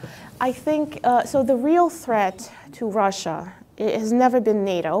that is? I think, so the real threat to Russia has never been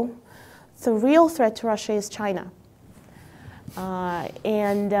NATO. The real threat to Russia is China. A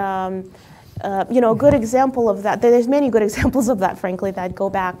good example of that, there's many good examples of that, frankly, that go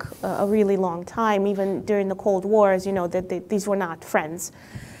back a really long time, even during the Cold War, as you know, these were not friends.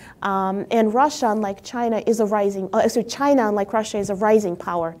 And Russia, unlike China, is a rising, China, unlike Russia, is a rising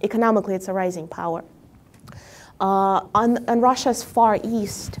power. Economically, it's a rising power. On Russia's far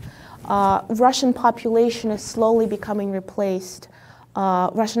east, Russian population is slowly becoming replaced.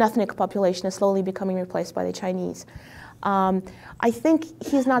 Russian ethnic population is slowly becoming replaced by the Chinese. I think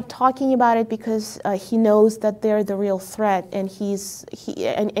he's not talking about it because he knows that they're the real threat, and he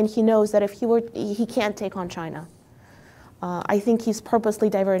knows that if he can't take on China. I think he's purposely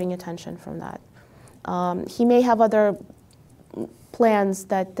diverting attention from that. He may have other plans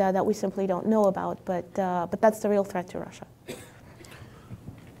that we simply don't know about, but that's the real threat to Russia.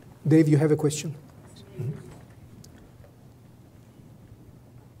 Dave, you have a question? Mm-hmm.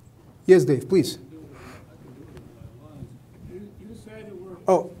 Yes, Dave, please.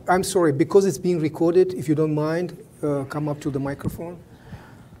 Oh, I'm sorry, because it's being recorded, if you don't mind, come up to the microphone.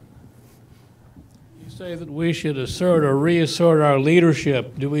 You say that we should assert or reassert our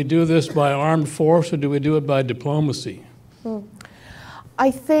leadership. Do we do this by armed force, or do we do it by diplomacy? I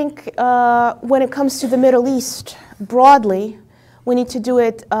think when it comes to the Middle East broadly, we need to do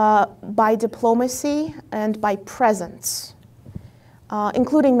it by diplomacy and by presence,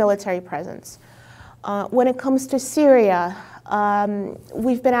 including military presence. When it comes to Syria,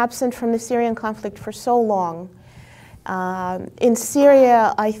 we've been absent from the Syrian conflict for so long. In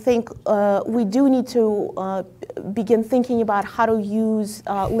Syria, I think we do need to begin thinking about how to use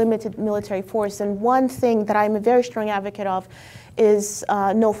limited military force. And one thing that I'm a very strong advocate of is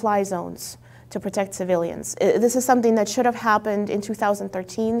no-fly zones to protect civilians. This is something that should have happened in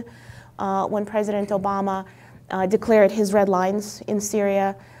 2013 when President Obama declared his red lines in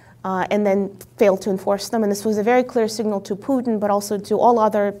Syria. And then failed to enforce them. And this was a very clear signal to Putin, but also to all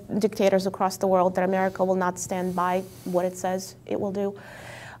other dictators across the world, that America will not stand by what it says it will do.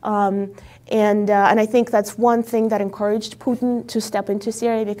 And I think that's one thing that encouraged Putin to step into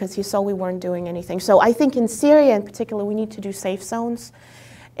Syria, because he saw we weren't doing anything. So I think in Syria in particular, we need to do safe zones,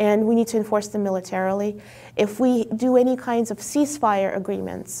 and we need to enforce them militarily. If we do any kinds of ceasefire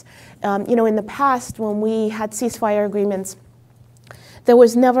agreements, in the past when we had ceasefire agreements, there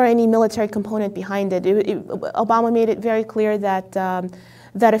was never any military component behind it. Obama made it very clear that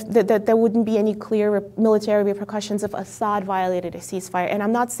that there wouldn't be any clear military repercussions if Assad violated a ceasefire. And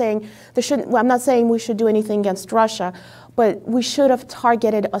I'm not saying we should do anything against Russia, but we should have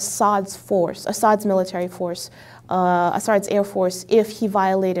targeted Assad's military force Assad's air force if he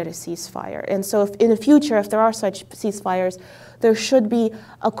violated a ceasefire. And so if in the future, if there are such ceasefires, there should be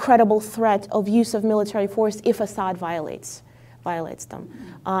a credible threat of use of military force if Assad violates them.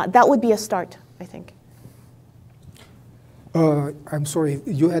 That would be a start, I think. I'm sorry,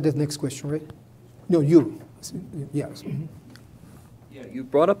 you had the next question, right? No, you. Yes. Mm-hmm. Yeah, you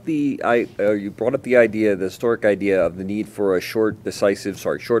brought up the idea, the historic idea of the need for a short,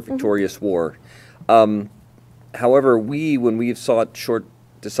 victorious war. However, when we've sought short,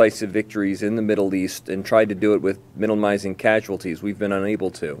 decisive victories in the Middle East and tried to do it with minimizing casualties, we've been unable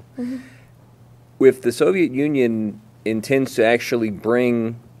to. Mm-hmm. If the Soviet Union intends to actually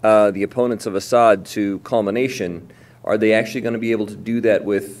bring the opponents of Assad to culmination, are they actually going to be able to do that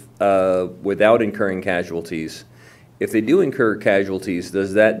without incurring casualties? If they do incur casualties,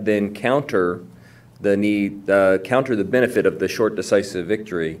 does that then counter the benefit of the short, decisive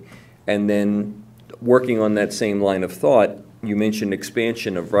victory? And then, working on that same line of thought, you mentioned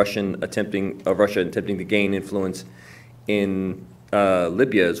expansion of Russia attempting to gain influence in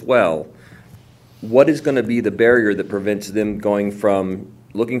Libya as well. What is going to be the barrier that prevents them going from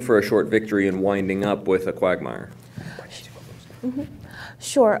looking for a short victory and winding up with a quagmire? Mm-hmm.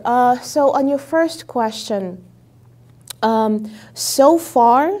 Sure. So on your first question, so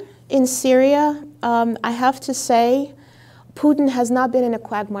far in Syria, I have to say, Putin has not been in a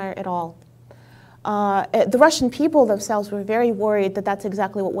quagmire at all. The Russian people themselves were very worried that that's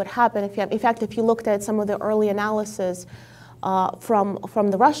exactly what would happen. In fact, if you looked at some of the early analysis from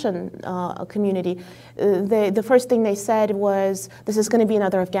the Russian community, the first thing they said was, this is going to be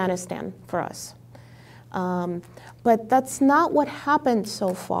another Afghanistan for us. But that's not what happened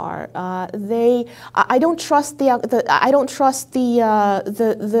so far. I don't trust the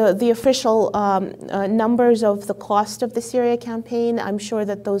official numbers of the cost of the Syria campaign. I'm sure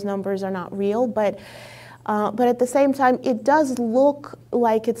that those numbers are not real, but at the same time, it does look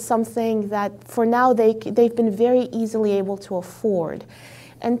like it's something that, for now, they've been very easily able to afford.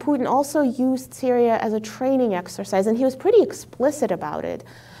 And Putin also used Syria as a training exercise, and he was pretty explicit about it.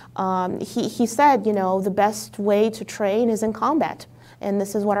 He said, the best way to train is in combat, and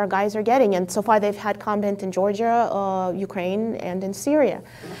this is what our guys are getting. And so far, they've had combat in Georgia, Ukraine, and in Syria.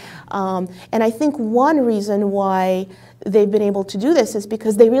 And I think one reason why they've been able to do this is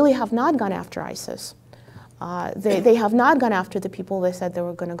because they really have not gone after ISIS. They have not gone after the people they said they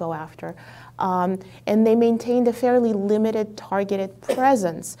were going to go after. And they maintained a fairly limited, targeted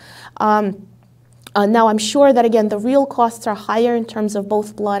presence. Now, I'm sure that, again, the real costs are higher in terms of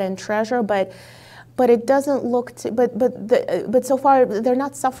both blood and treasure, but it doesn't look to, but so far they're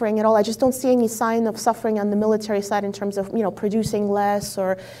not suffering at all. I just don't see any sign of suffering on the military side in terms of, producing less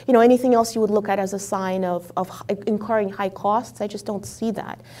or, anything else you would look at as a sign of incurring high costs. I just don't see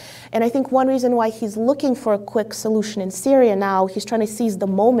that. And I think one reason why he's looking for a quick solution in Syria now, he's trying to seize the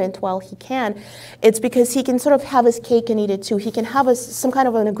moment while he can, it's because he can sort of have his cake and eat it too. He can have some kind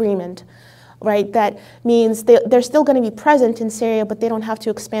of an agreement. Right, that means they're still going to be present in Syria, but they don't have to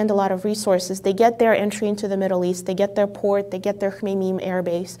expand a lot of resources. They get their entry into the Middle East, they get their port, they get their Khmeimim air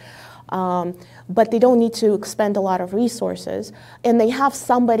base, but they don't need to expend a lot of resources. And they have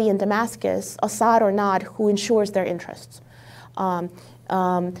somebody in Damascus, Assad or not, who ensures their interests.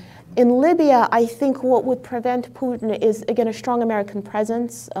 In Libya, I think what would prevent Putin is, again, a strong American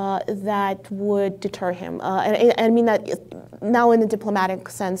presence that would deter him. And I mean that now in a diplomatic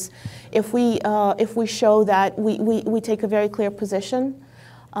sense. If we show that we take a very clear position,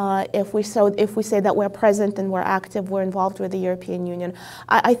 if we say that we're present and we're active, we're involved with the European Union,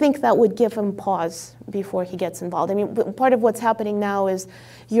 I think that would give him pause before he gets involved. I mean, part of what's happening now is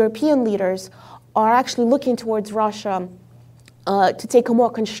European leaders are actually looking towards Russia to take a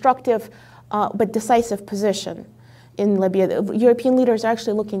more constructive but decisive position in Libya. The European leaders are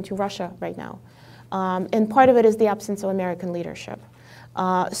actually looking to Russia right now. And part of it is the absence of American leadership.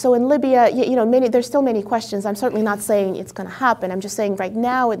 So in Libya, there's still many questions. I'm certainly not saying it's going to happen. I'm just saying right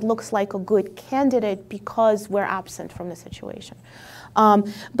now it looks like a good candidate because we're absent from the situation.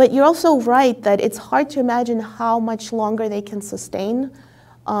 But you're also right that it's hard to imagine how much longer they can sustain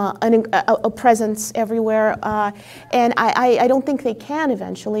a presence everywhere, and I don't think they can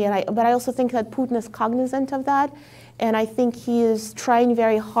eventually. But I also think that Putin is cognizant of that, and I think he is trying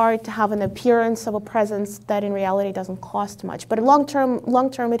very hard to have an appearance of a presence that in reality doesn't cost much. But long term,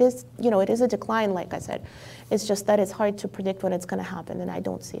 it is it is a decline. Like I said, it's just that it's hard to predict when it's going to happen, and I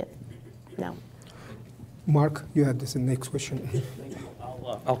don't see it now. Mark, you had this next question.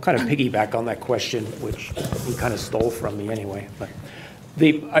 I'll kind of piggyback on that question, which he kind of stole from me anyway. But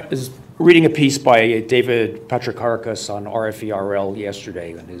I was reading a piece by David Patrikarkas on RFERL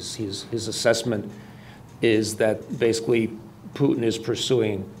yesterday, and his assessment is that basically Putin is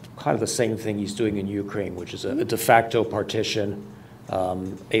pursuing kind of the same thing he's doing in Ukraine, which is a de facto partition,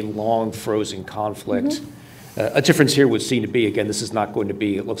 a long frozen conflict. A difference here would seem to be, again, this is not going to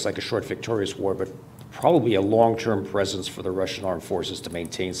be, it looks like a short victorious war, but probably a long-term presence for the Russian armed forces to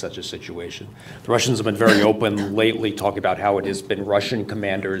maintain such a situation. The Russians have been very open lately, talking about how it has been Russian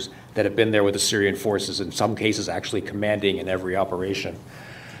commanders that have been there with the Syrian forces, in some cases actually commanding in every operation.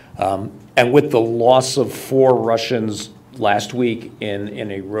 And with the loss of 4 Russians last week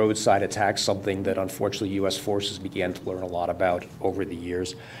in a roadside attack, something that unfortunately U.S. forces began to learn a lot about over the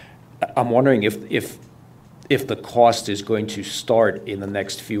years, I'm wondering if the cost is going to start in the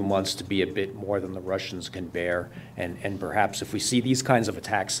next few months to be a bit more than the Russians can bear, and perhaps if we see these kinds of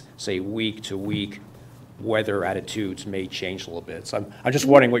attacks, say week to week, whether attitudes may change a little bit. So I'm just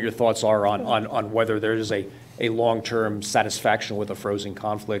wondering what your thoughts are on whether there is a long-term satisfaction with a frozen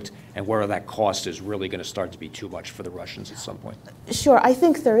conflict and whether that cost is really going to start to be too much for the Russians at some point. Sure, I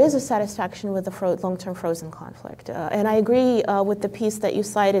think there is a satisfaction with the long-term frozen conflict. And I agree with the piece that you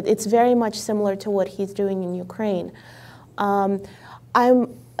cited. It's very much similar to what he's doing in Ukraine. I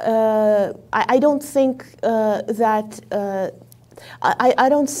don't think that I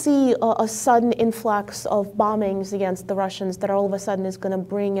don't see a sudden influx of bombings against the Russians that all of a sudden is going to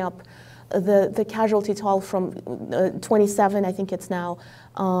bring up the casualty toll from 27, I think it's now,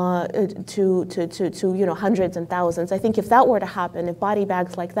 to hundreds and thousands. I think if that were to happen, if body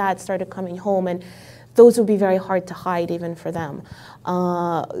bags like that started coming home, and those would be very hard to hide even for them,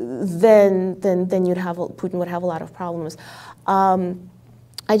 then Putin would have a lot of problems.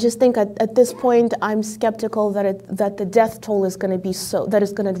 I just think at this point I'm skeptical that the death toll is going to be that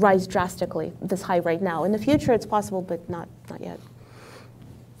is going to rise drastically this high right now. In the future, it's possible, but not yet.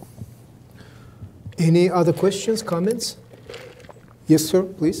 Any other questions, comments? Yes, sir,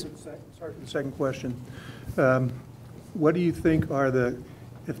 please. Sorry for the second question. What do you think are the,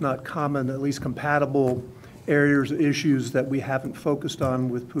 if not common, at least compatible areas, issues that we haven't focused on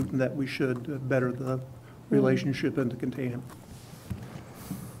with Putin that we should better the relationship and to contain him?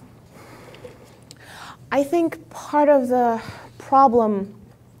 I think part of the problem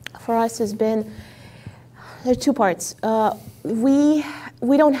for us has been, there are 2 parts. We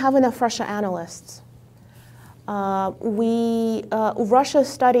don't have enough Russia analysts. Russia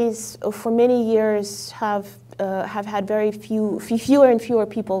studies for many years have had very fewer and fewer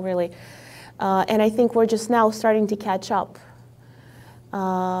people really, and I think we're just now starting to catch up.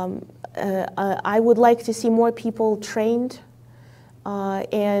 I would like to see more people trained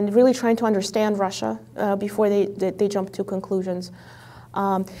and really trying to understand Russia before they jump to conclusions.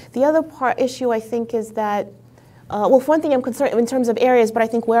 The other issue I think is that, well, for one thing, I'm concerned in terms of areas, but I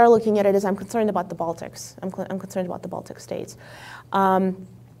think where I'm looking at it is I'm concerned about the Baltics. I'm concerned about the Baltic states. But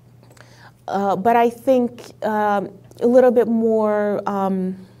I think a little bit more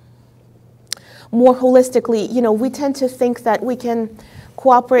holistically, we tend to think that we can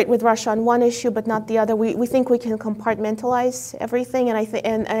cooperate with Russia on one issue but not the other. We think we can compartmentalize everything, and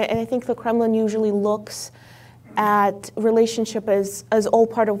I think the Kremlin usually looks at relationship as all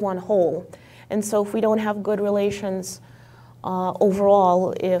part of one whole. And so if we don't have good relations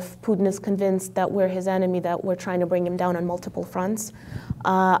overall, if Putin is convinced that we're his enemy, that we're trying to bring him down on multiple fronts,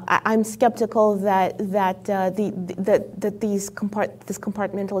 I'm skeptical that this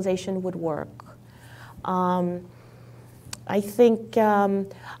compartmentalization would work. I think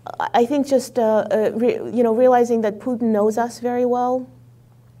just realizing that Putin knows us very well,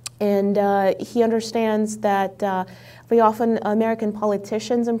 and he understands that very often American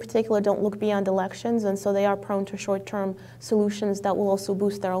politicians in particular don't look beyond elections, and so they are prone to short-term solutions that will also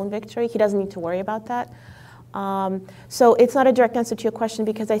boost their own victory. He doesn't need to worry about that. So it's not a direct answer to your question,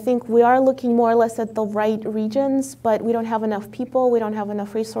 because I think we are looking more or less at the right regions, but we don't have enough people, we don't have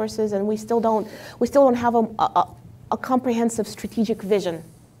enough resources, and we still don't have a comprehensive strategic vision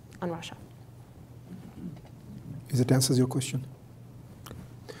on Russia. Does it answer your question?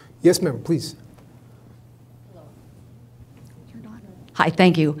 Yes, ma'am, please. Hi,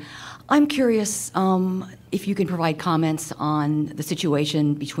 thank you. I'm curious if you can provide comments on the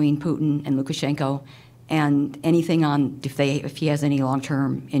situation between Putin and Lukashenko, and anything on if he has any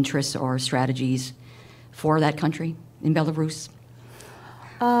long-term interests or strategies for that country in Belarus.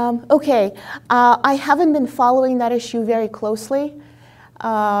 Okay, I haven't been following that issue very closely.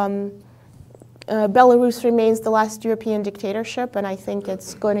 Belarus remains the last European dictatorship, and I think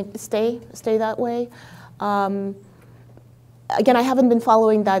it's going to stay that way. again, I haven't been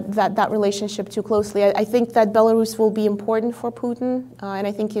following that relationship too closely. I think that Belarus will be important for Putin, and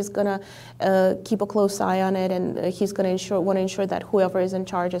I think he's going to keep a close eye on it, and he's going to want to ensure that whoever is in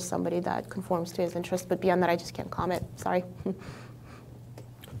charge is somebody that conforms to his interests. But beyond that, I just can't comment. Sorry.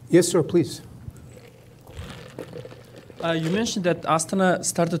 Yes, sir, please. You mentioned that Astana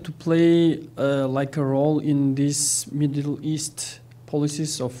started to play like a role in these Middle East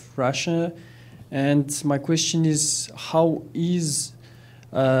policies of Russia. And my question is, how is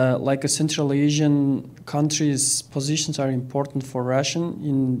like a Central Asian countries' positions are important for Russian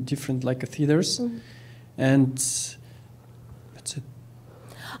in different like theaters? Mm-hmm. And that's it.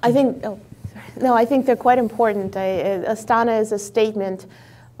 I think, I think they're quite important. Astana is a statement.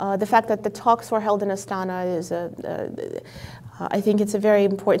 The fact that the talks were held in Astana is I think it's a very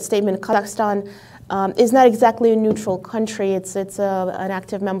important statement. Kazakhstan is not exactly a neutral country. It's an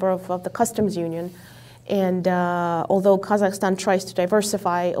active member of the customs union. And although Kazakhstan tries to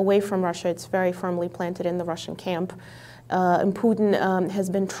diversify away from Russia, it's very firmly planted in the Russian camp. And Putin has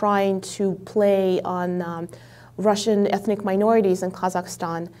been trying to play on Russian ethnic minorities in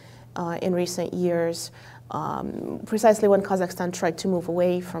Kazakhstan in recent years. Precisely when Kazakhstan tried to move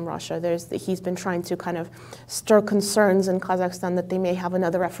away from Russia, he's been trying to kind of stir concerns in Kazakhstan that they may have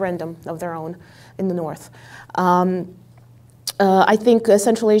another referendum of their own in the north. I think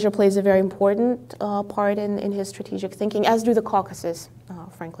Central Asia plays a very important part in his strategic thinking, as do the Caucasus,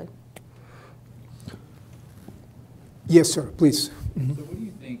 frankly. Yes, sir, please. Mm-hmm. So what do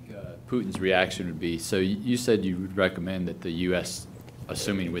you think Putin's reaction would be? So you said you would recommend that the U.S.,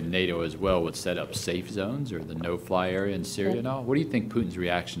 assuming with NATO as well, would set up safe zones or the no-fly area in Syria and all. What do you think Putin's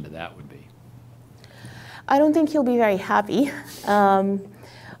reaction to that would be? I don't think he'll be very happy,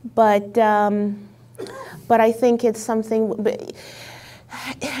 but I think it's something.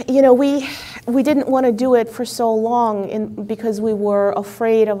 You know, we didn't want to do it for so long because we were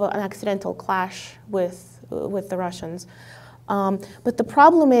afraid of an accidental clash with the Russians. But the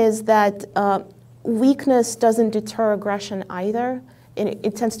problem is that weakness doesn't deter aggression either.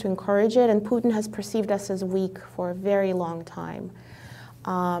 It tends to encourage it, and Putin has perceived us as weak for a very long time.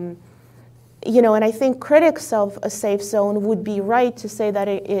 You know, and I think critics of a safe zone would be right to say that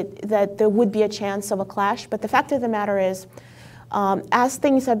that there would be a chance of a clash, but the fact of the matter is, as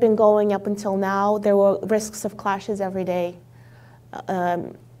things have been going up until now, there were risks of clashes every day.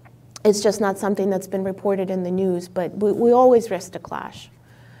 It's just not something that's been reported in the news, but we always risked a clash.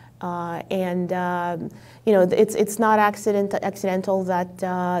 You know, it's not accidental that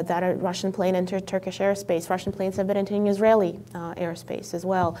a Russian plane entered Turkish airspace. Russian planes have been entering Israeli airspace as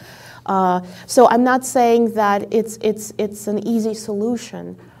well. So I'm not saying that it's an easy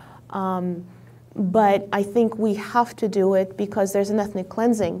solution, but I think we have to do it because there's an ethnic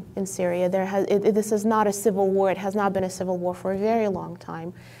cleansing in Syria. This is not a civil war. It has not been a civil war for a very long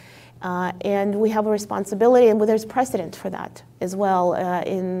time. And we have a responsibility, and there's precedent for that as well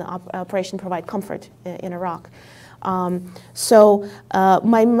in Operation Provide Comfort in Iraq. So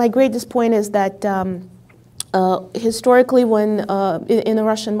my greatest point is that historically, when in the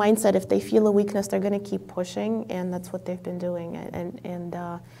Russian mindset, if they feel a weakness, they're going to keep pushing, and that's what they've been doing. And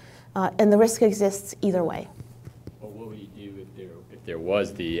the risk exists either way. Well, what would you do if there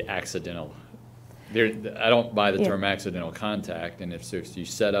was the accidental? I don't buy the term accidental contact, and if you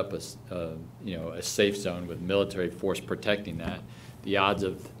set up a safe zone with military force protecting that, the odds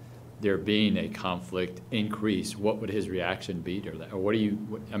of there being a conflict increase. What would his reaction be to that? Or what do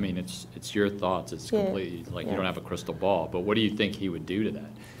you? I mean, it's your thoughts. It's completely like you don't have a crystal ball. But what do you think he would do to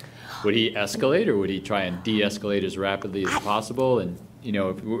that? Would he escalate, or would he try and de-escalate as rapidly as possible? And you know,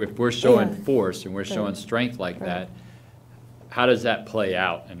 if we're showing force and we're showing strength like that. How does that play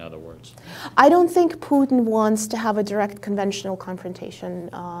out, in other words? I don't think Putin wants to have a direct conventional confrontation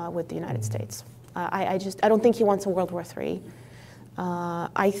with the United States. I don't think he wants a World War III.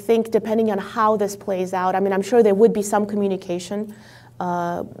 I think depending on how this plays out, I mean, I'm sure there would be some communication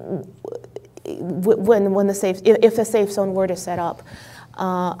if a safe zone were to set up.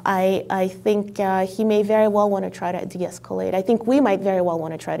 I think he may very well want to try to de-escalate. I think we might very well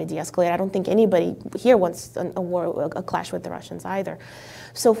want to try to de-escalate. I don't think anybody here wants a clash with the Russians either.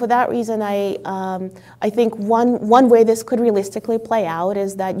 So for that reason, I think one way this could realistically play out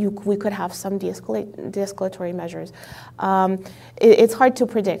is that we could have some de-escalatory measures. It's hard to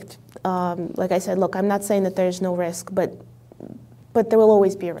predict. Like I said, look, I'm not saying that there's no risk, but there will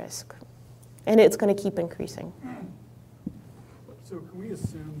always be a risk, and it's going to keep increasing. So can we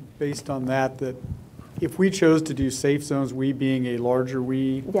assume, based on that if we chose to do safe zones, we being a larger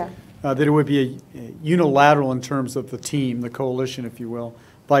we, that it would be a unilateral in terms of the team, the coalition, if you will,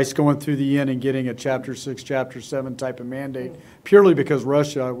 by going through the UN and getting a Chapter 6, Chapter 7 type of mandate, purely because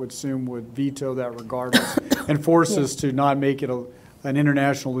Russia, I would assume, would veto that regardless and force us to not make it an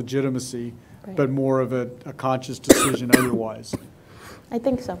international legitimacy, but more of a conscious decision otherwise. I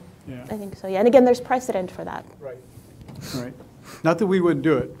think so. Yeah. I think so, yeah. And again, there's precedent for that. Right. Right. Not that we wouldn't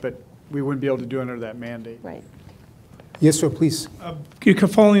do it, but we wouldn't be able to do it under that mandate. Right. Yes, sir, please.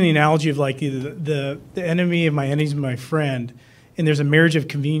 Following the analogy of like the enemy of my enemy is my friend, and there's a marriage of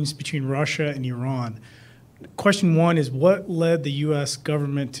convenience between Russia and Iran. Question one is, what led the U.S.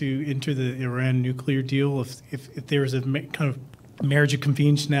 government to enter the Iran nuclear deal if there is a kind of marriage of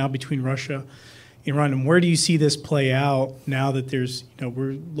convenience now between Russia and Iran? And where do you see this play out now that there's,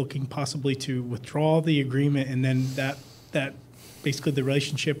 we're looking possibly to withdraw the agreement, and then that basically the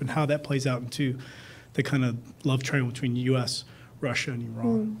relationship and how that plays out into the kind of love triangle between U.S., Russia, and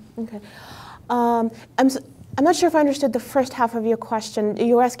Iran? Okay. I'm not sure if I understood the first half of your question.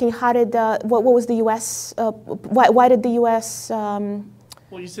 You were asking how did what was the U.S. Why did the U.S. Well,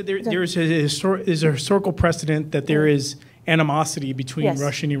 you said there's a historical precedent that there is animosity between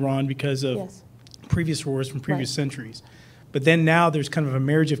Russia and Iran because of previous wars from previous centuries. But then now there's kind of a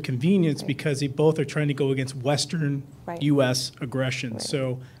marriage of convenience because they both are trying to go against Western U.S. aggression.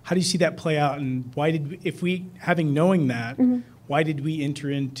 So how do you see that play out, and why did knowing that, why did we enter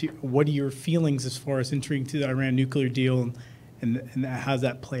into, what are your feelings as far as entering to the Iran nuclear deal, and how does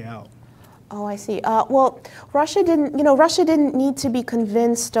that play out? Oh, I see. Well, Russia didn't need to be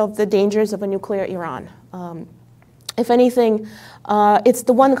convinced of the dangers of a nuclear Iran. If anything, it's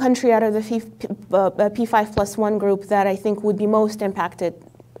the one country out of the P5+1 group that I think would be most impacted,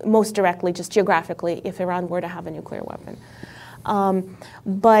 most directly, just geographically, if Iran were to have a nuclear weapon.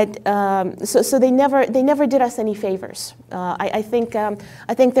 So they never did us any favors. I think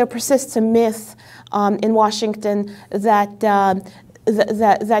there persists a myth in Washington that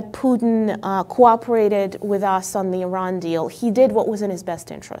Putin cooperated with us on the Iran deal. He did what was in his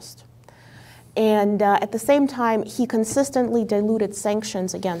best interest. And at the same time, he consistently diluted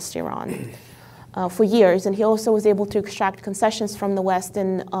sanctions against Iran for years, and he also was able to extract concessions from the West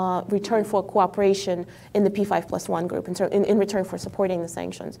in return for cooperation in the P5+1 group, in return for supporting the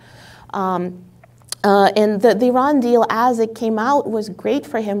sanctions. And the Iran deal, as it came out, was great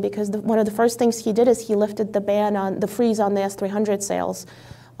for him because one of the first things he did is he lifted the ban on the freeze on the S-300 sales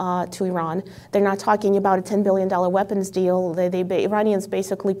to Iran. They're not talking about a $10 billion weapons deal. Iranians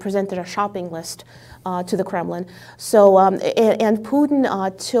basically presented a shopping list to the Kremlin. So, and Putin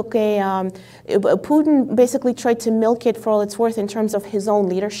Putin basically tried to milk it for all it's worth in terms of his own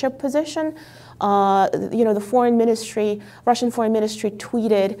leadership position. The Russian foreign ministry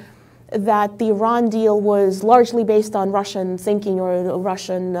tweeted that the Iran deal was largely based on Russian thinking or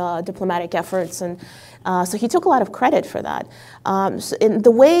Russian diplomatic efforts, and so he took a lot of credit for that. So in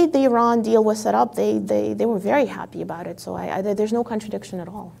the way the Iran deal was set up, they were very happy about it. So there's no contradiction at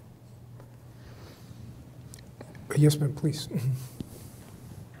all. Yes, ma'am, please.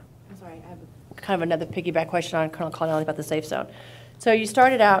 I'm sorry, I have kind of another piggyback question on Colonel Connelly about the safe zone. So you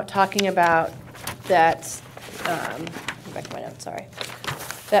started out talking about that. Back to my notes. Sorry.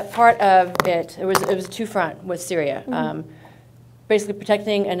 That part of it was a two-front with Syria, basically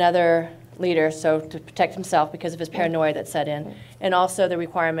protecting another leader, so to protect himself because of his paranoia that set in, and also the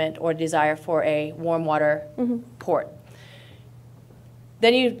requirement or desire for a warm water port.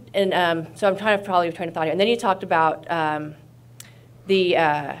 Then you, so I'm trying to follow your train of thought here, and then you talked about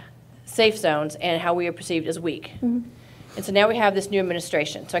the safe zones and how we are perceived as weak. And so now we have this new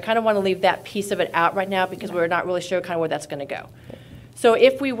administration. So I kind of want to leave that piece of it out right now because we're not really sure kind of where that's going to go. So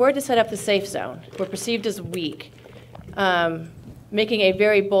if we were to set up the safe zone, we're perceived as weak. Making a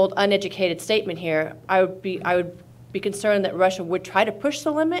very bold, uneducated statement here, I would be concerned that Russia would try to push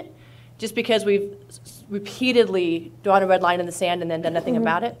the limit just because we've repeatedly drawn a red line in the sand and then done nothing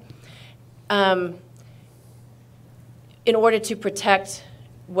about it, in order to protect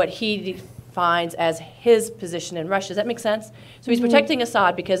what he defines as his position in Russia. Does that make sense? So he's protecting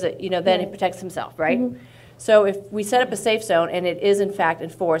Assad because then he protects himself, right? So if we set up a safe zone and it is in fact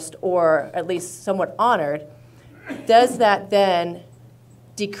enforced or at least somewhat honored, does that then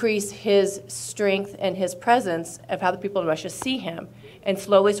decrease his strength and his presence of how the people in Russia see him and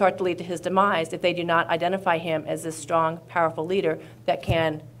slowly start to lead to his demise if they do not identify him as this strong, powerful leader that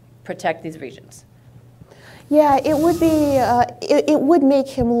can protect these regions? Yeah, it would be. It would make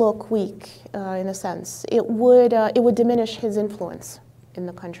him look weak, in a sense. It would diminish his influence in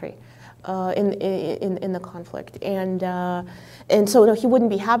the country, in the conflict, and so no, he wouldn't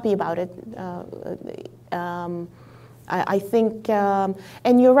be happy about it. I think,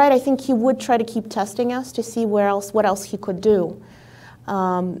 and you're right. I think he would try to keep testing us to see what else he could do.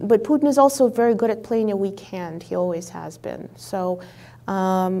 But Putin is also very good at playing a weak hand. He always has been. So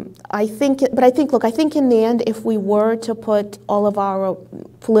I think in the end, if we were to put all of our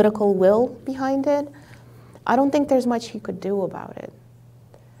political will behind it, I don't think there's much he could do about it,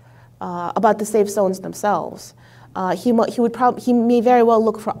 about the safe zones themselves. He may very well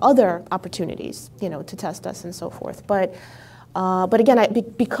look for other opportunities, to test us and so forth. But again,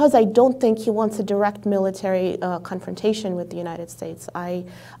 because I don't think he wants a direct military confrontation with the United States, I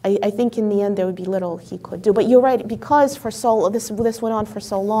think in the end there would be little he could do. But you're right, because this went on for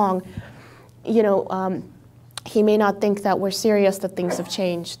so long, he may not think that we're serious, that things have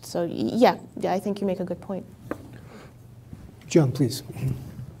changed. So yeah, I think you make a good point. John, please.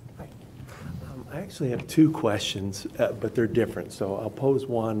 I actually have two questions, but they're different. So I'll pose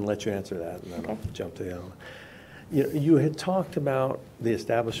one, let you answer that, and then I'll jump to the other one. You had talked about the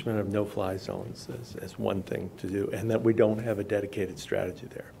establishment of no-fly zones as one thing to do, and that we don't have a dedicated strategy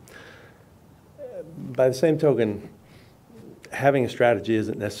there. By the same token, having a strategy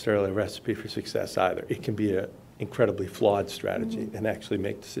isn't necessarily a recipe for success either. It can be an incredibly flawed strategy and actually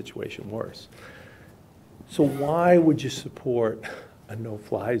make the situation worse. So why would you support a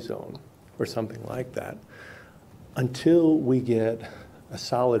no-fly zone or something like that until we get a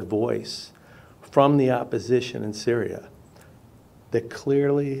solid voice from the opposition in Syria that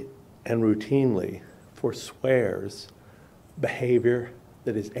clearly and routinely forswears behavior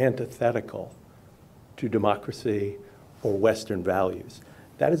that is antithetical to democracy or Western values?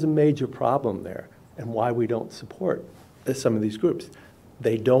 That is a major problem there, and why we don't support some of these groups.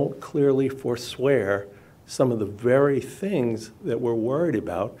 They don't clearly forswear some of the very things that we're worried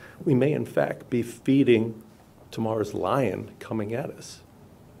about. We may, in fact, be feeding tomorrow's lion coming at us.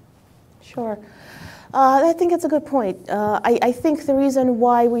 Sure. I think it's a good point. I think the reason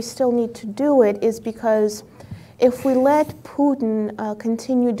why we still need to do it is because if we let Putin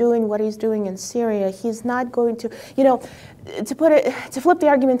continue doing what he's doing in Syria, he's not going to, to flip the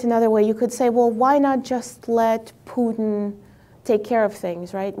argument another way, you could say, well, why not just let Putin take care of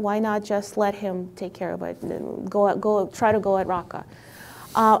things, right? Why not just let him take care of it and try to go at Raqqa?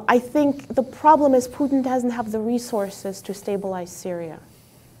 I think the problem is Putin doesn't have the resources to stabilize Syria.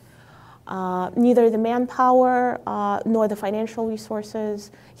 Neither the manpower nor the financial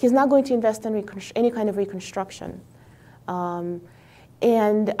resources. He's not going to invest in any kind of reconstruction. And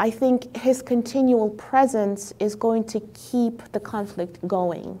I think his continual presence is going to keep the conflict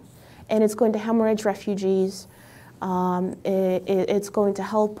going. And it's going to hemorrhage refugees. It's going to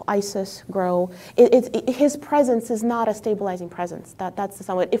help ISIS grow. His presence is not a stabilizing presence. That's the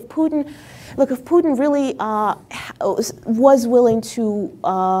somewhat. If Putin really was willing to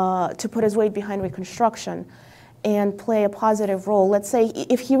put his weight behind reconstruction and play a positive role, let's say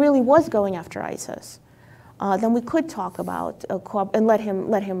if he really was going after ISIS, then we could talk about and let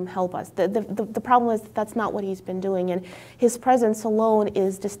him help us. The problem is that's not what he's been doing, and his presence alone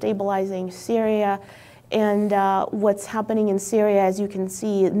is destabilizing Syria. And what's happening in Syria, as you can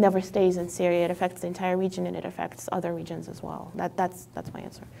see, it never stays in Syria. It affects the entire region, and it affects other regions as well. That's my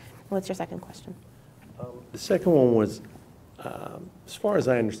answer. What's your second question? The second one was, as far as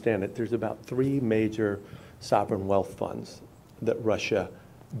I understand it, there's about 3 major sovereign wealth funds that Russia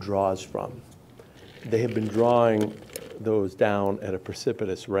draws from. They have been drawing those down at a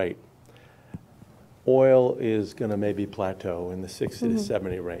precipitous rate. Oil is going to maybe plateau in the 60 to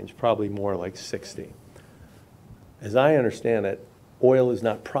 70 range, probably more like 60. As I understand it, oil is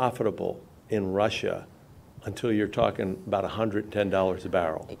not profitable in Russia until you're talking about $110 a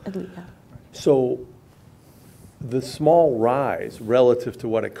barrel. So the small rise relative to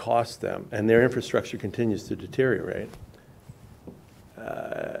what it costs them, and their infrastructure continues to deteriorate,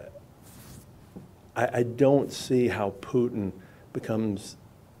 I don't see how Putin becomes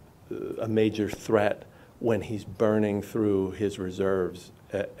a major threat when he's burning through his reserves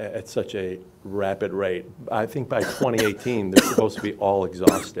at such a rapid rate. I think by 2018, they're supposed to be all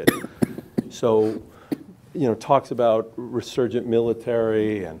exhausted. So, talks about resurgent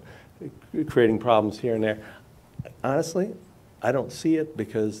military and creating problems here and there. Honestly, I don't see it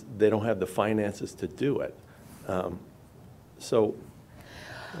because they don't have the finances to do it.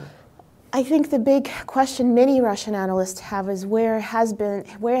 I think the big question many Russian analysts have is where has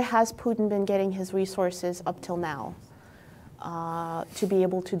Putin been getting his resources up till now to be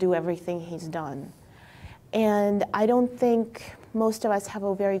able to do everything he's done? And I don't think most of us have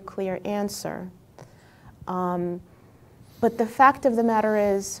a very clear answer. But the fact of the matter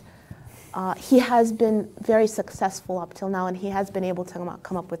is he has been very successful up till now, and he has been able to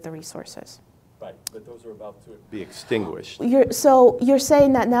come up with the resources. Right, but those are about to be extinguished. So you're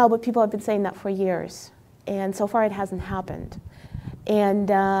saying that now, but people have been saying that for years. And so far it hasn't happened.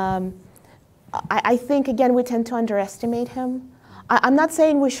 And I think, again, we tend to underestimate him. I'm not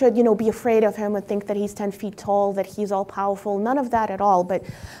saying we should, be afraid of him and think that he's 10 feet tall, that he's all powerful. None of that at all. But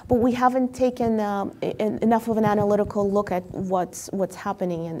we haven't taken enough of an analytical look at what's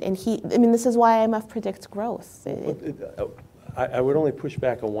happening. And this is why IMF predicts growth. I would only push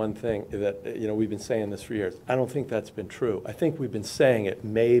back on one thing that, we've been saying this for years. I don't think that's been true. I think we've been saying it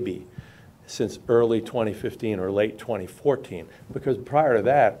maybe since early 2015 or late 2014, because prior to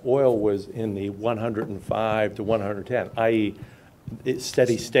that, oil was in the 105 to 110, i.e., it's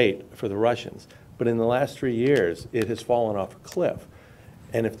steady state for the Russians. But in the last 3 years, it has fallen off a cliff.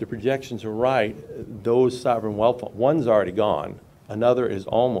 And if the projections are right, those sovereign wealth funds, one's already gone, another is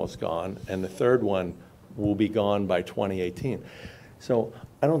almost gone, and the third one will be gone by 2018. So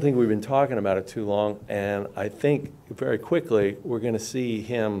I don't think we've been talking about it too long, and I think very quickly we're going to see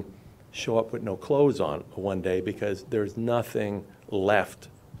him show up with no clothes on one day, because there's nothing left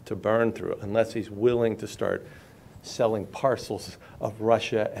to burn through unless he's willing to start selling parcels of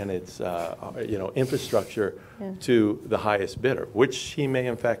Russia and its infrastructure to the highest bidder, which he may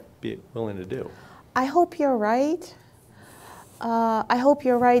in fact be willing to do. I hope you're right. I hope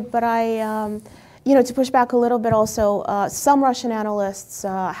you're right, but to push back a little bit also, some Russian analysts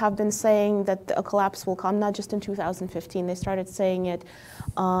have been saying that a collapse will come, not just in 2015. They started saying it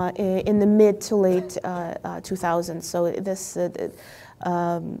in the mid to late 2000s. So this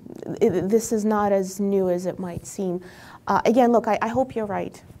is not as new as it might seem. Again, look, I hope you're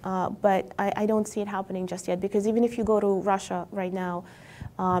right, but I don't see it happening just yet, because even if you go to Russia right now,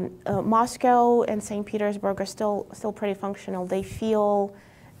 Moscow and St. Petersburg are still pretty functional. They feel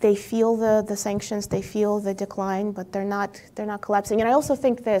the sanctions, they feel the decline, but they're not collapsing. And I also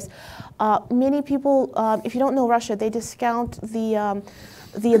think this: many people, if you don't know Russia, they discount the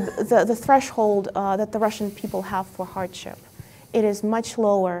threshold that the Russian people have for hardship. It is much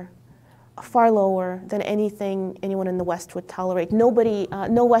lower, far lower than anything anyone in the West would tolerate. Nobody,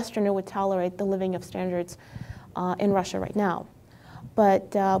 no Westerner would tolerate the living of standards in Russia right now.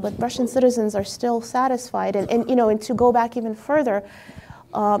 But Russian citizens are still satisfied. And to go back even further,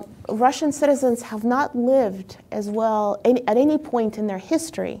 Russian citizens have not lived as well at any point in their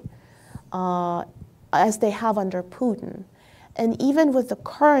history as they have under Putin. And even with the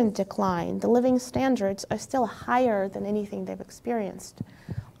current decline, the living standards are still higher than anything they've experienced.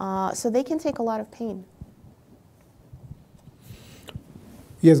 So they can take a lot of pain.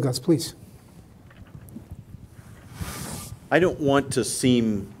 Yes, Gus, please. I don't want to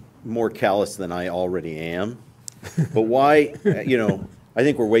seem more callous than I already am, but why, I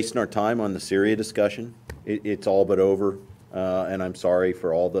think we're wasting our time on the Syria discussion. It's all but over, and I'm sorry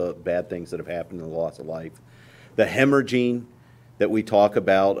for all the bad things that have happened and the loss of life. The hemorrhaging that we talk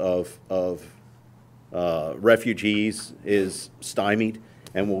about of refugees is stymied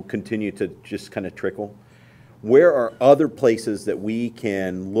and will continue to just kind of trickle. Where are other places that we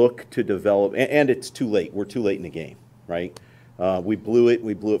can look to develop, and it's too late, we're too late in the game, right? We blew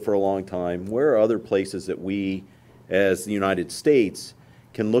it for a long time. Where are other places that we, as the United States,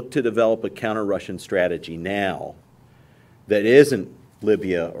 can look to develop a counter-Russian strategy now that isn't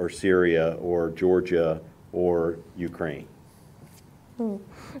Libya or Syria or Georgia or Ukraine? Okay.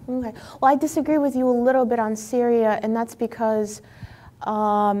 Well, I disagree with you a little bit on Syria, and that's because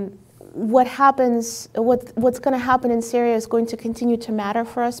what's going to happen in Syria is going to continue to matter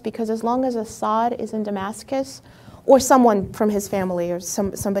for us, because as long as Assad is in Damascus, or someone from his family or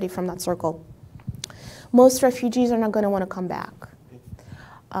somebody from that circle, most refugees are not going to want to come back.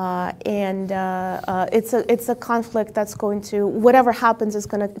 It's a conflict that's going to, whatever happens, is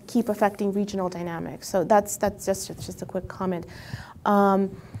going to keep affecting regional dynamics. So that's just a quick comment.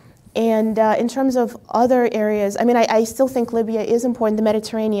 In terms of other areas, I still think Libya is important, the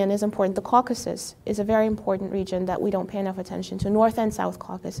Mediterranean is important, the Caucasus is a very important region that we don't pay enough attention to, North and South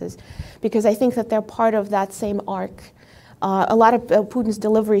Caucasus, because I think that they're part of that same arc. A lot of Putin's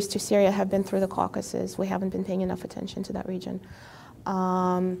deliveries to Syria have been through the Caucasus. We haven't been paying enough attention to that region.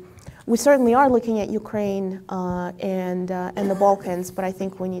 We certainly are looking at Ukraine and the Balkans, but I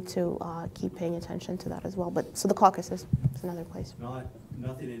think we need to keep paying attention to that as well. So the Caucasus is another place.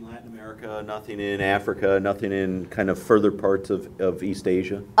 Nothing in Latin America, nothing in Africa, nothing in kind of further parts of East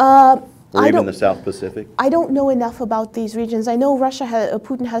Asia? Or even the South Pacific? I don't know enough about these regions. I know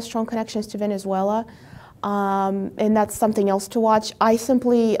Putin has strong connections to Venezuela. And that's something else to watch. I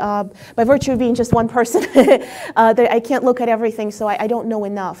simply, by virtue of being just one person, I can't look at everything, so I don't know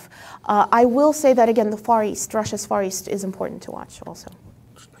enough. I will say that, again, the Far East, Russia's Far East, is important to watch also.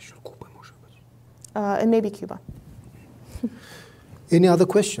 And maybe Cuba. Any other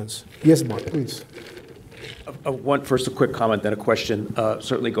questions? Yes, Mark, please. First, a quick comment, then a question.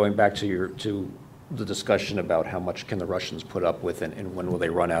 Certainly going back to the discussion about how much can the Russians put up with and when will they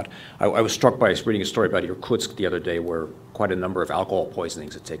run out. I was struck by reading a story about Irkutsk the other day where quite a number of alcohol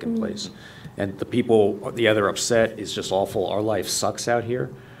poisonings had taken place. And the people, they're upset, it's just awful, our life sucks out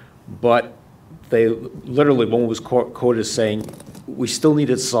here. But they literally, one was quoted as saying, we still need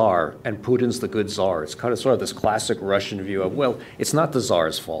a Tsar, and Putin's the good Tsar. It's kind of sort of this classic Russian view of, well, it's not the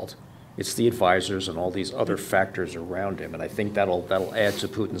Tsar's fault. It's the advisors and all these other factors around him, and I think that'll add to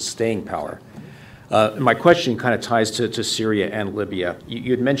Putin's staying power. My question kind of ties to Syria and Libya.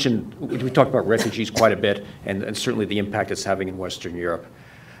 You had mentioned, we talked about refugees quite a bit, and certainly the impact it's having in Western Europe.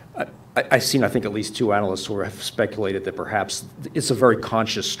 I've seen, I think, at least two analysts who have speculated that perhaps it's a very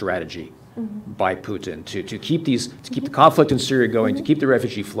conscious strategy by Putin to keep the conflict in Syria going, to keep the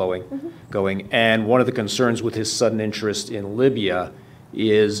refugee flowing going. And one of the concerns with his sudden interest in Libya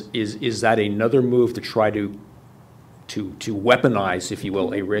is that another move to try to weaponize, if you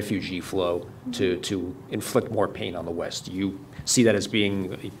will, a refugee flow to inflict more pain on the West? Do you see that as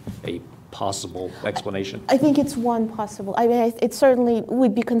being a possible explanation? I think it's one possible. I mean, it certainly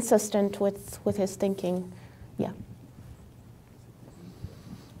would be consistent with his thinking. Yeah.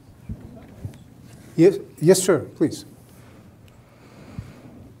 Yes, sir, please.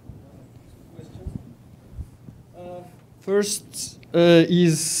 First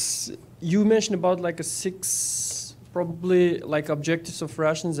is you mentioned about like a 6 probably like objectives of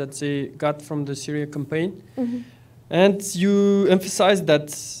Russians that they got from the Syria campaign, and you emphasized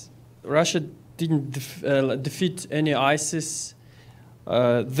that Russia didn't defeat any ISIS.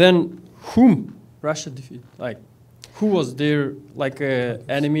 Then whom Russia defeat? Like who was there like a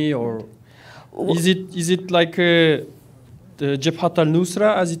enemy, or is it like the Jabhat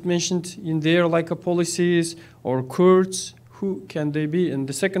al-Nusra as it mentioned in their like policies, or Kurds? Who can they be? And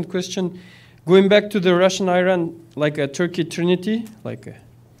the second question, going back to the Russian-Iran, like a Turkey trinity, like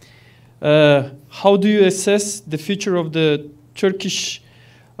how do you assess the future of the Turkish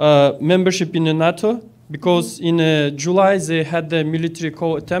membership in the NATO? Because in July they had the military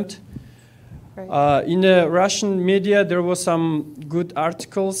coup attempt. Right. In the Russian media there were some good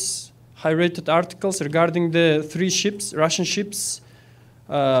articles, high-rated articles regarding the 3 ships, Russian ships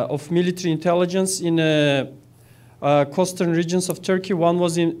of military intelligence in coastal regions of Turkey. One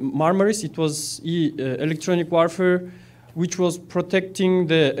was in Marmaris. It was electronic warfare, which was protecting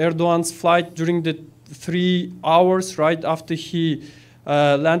the Erdogan's flight during the 3 hours right after he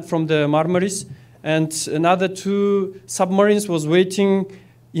landed from the Marmaris. And another 2 submarines was waiting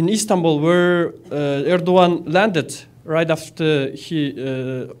in Istanbul, where Erdogan landed right after he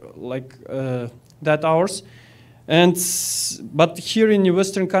that hours. But here in the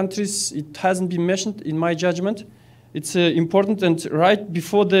Western countries, it hasn't been mentioned, in my judgment. It's important, and right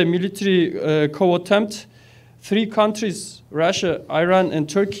before the military coup attempt, 3 countries, Russia, Iran, and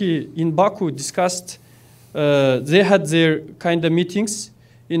Turkey, in Baku discussed, they had their kind of meetings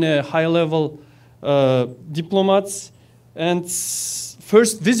in a high-level diplomats. And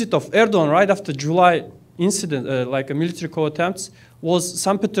first visit of Erdogan right after July incident, like a military coup attempt, was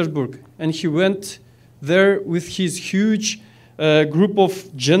St. Petersburg. And he went there with his huge group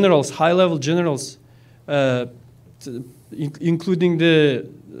of generals, high-level generals, including the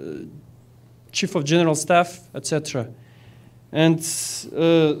chief of general staff, etc. And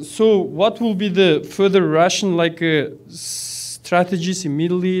so what will be the further Russian strategies in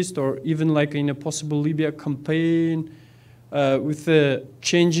Middle East, or even like in a possible Libya campaign with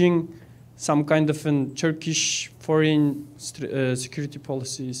changing some kind of Turkish foreign security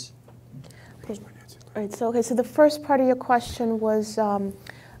policies? Okay. All right, so the first part of your question was, I'm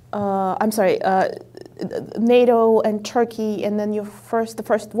sorry, NATO and Turkey, and then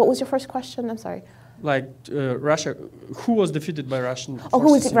what was your first question? I'm sorry. Like Russia, who was defeated by Russian forces? Oh,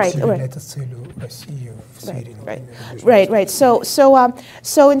 who was it? Right. Right. So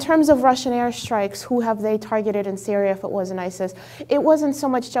in terms of Russian airstrikes, who have they targeted in Syria if it wasn't ISIS? It wasn't so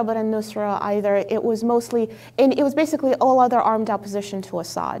much Jabhat al-Nusra either. It was mostly, and it was basically all other armed opposition to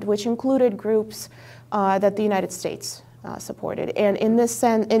Assad, which included groups that the United States supported. And in this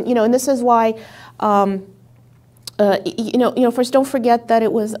sense, and this is why, first, don't forget that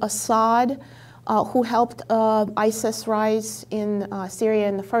it was Assad who helped ISIS rise in Syria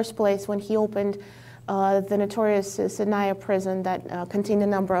in the first place when he opened the notorious Sinai prison that contained a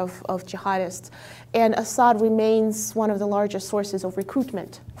number of jihadists. And Assad remains one of the largest sources of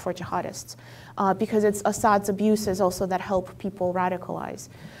recruitment for jihadists because it's Assad's abuses also that help people radicalize.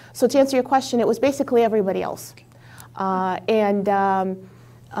 So to answer your question, it was basically everybody else. In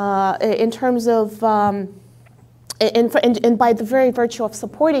terms of, and by the very virtue of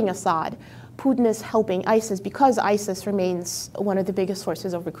supporting Assad, Putin is helping ISIS because ISIS remains one of the biggest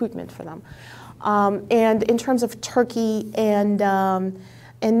sources of recruitment for them. And in terms of Turkey and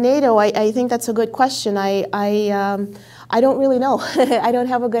NATO, I think that's a good question. I don't really know. I don't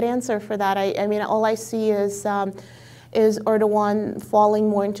have a good answer for that. I mean, all I see is Erdogan falling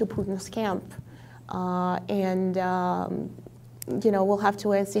more into Putin's camp. You know, we'll have to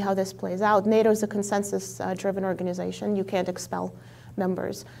wait and see how this plays out. NATO is a consensus-driven organization. You can't expel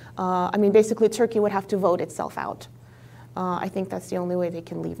members. I mean, basically, Turkey would have to vote itself out. I think that's the only way they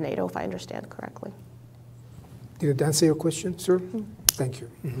can leave NATO, if I understand correctly. Did it answer your question, sir? Thank you.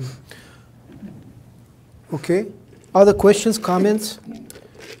 Okay. Other questions, comments?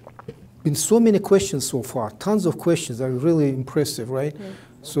 Been so many questions so far. Tons of questions. Are really impressive, right?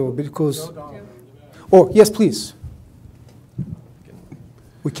 So because. Oh yes, please.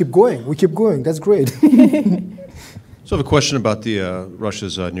 We keep going. We keep going. That's great. So I have a question about the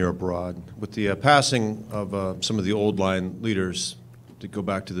Russia's near abroad. With the passing of some of the old line leaders to go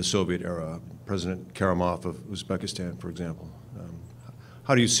back to the Soviet era, President Karimov of Uzbekistan, for example,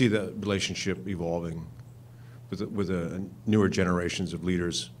 how do you see the relationship evolving with the newer generations of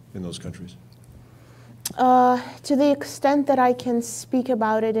leaders in those countries? To the extent that I can speak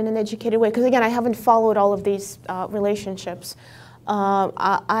about it in an educated way, because again, I haven't followed all of these relationships.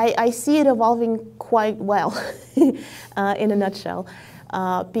 I see it evolving quite well, in a nutshell,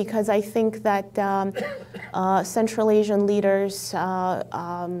 because I think that Central Asian leaders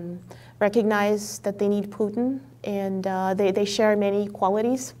recognize that they need Putin, and they share many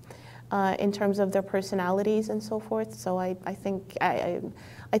qualities in terms of their personalities and so forth. So I think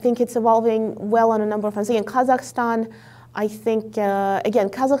it's evolving well on a number of fronts. In Kazakhstan, I think, again,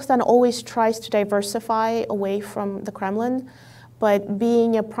 Kazakhstan always tries to diversify away from the Kremlin. But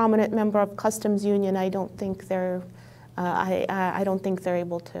being a prominent member of customs union, I don't think they're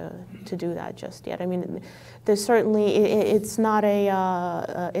able to do that just yet. I mean, there's certainly it's not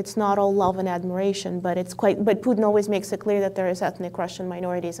all love and admiration, but it's quite. But Putin always makes it clear that there is ethnic Russian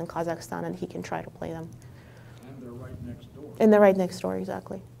minorities in Kazakhstan, and he can try to play them. And they're right next door. And they're right next door,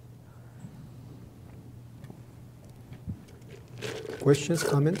 exactly. Questions,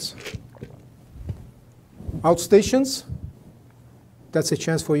 comments? Outstations? That's a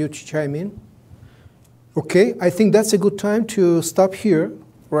chance for you to chime in. Okay, I think that's a good time to stop here,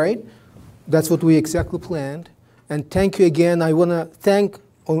 right? That's what we exactly planned. And thank you again. I want to thank,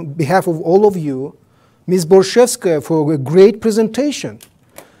 on behalf of all of you, Ms. Borshevskaya for a great presentation.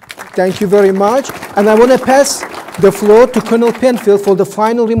 Thank you very much. And I want to pass the floor to Colonel Penfield for the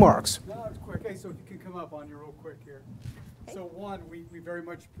final remarks. No, it's quick. Hey, so if you can come up on you real quick here. So one, we very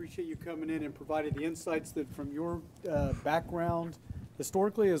much appreciate you coming in and providing the insights that from your background,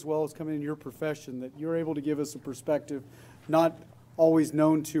 historically, as well as coming in your profession, that you're able to give us a perspective not always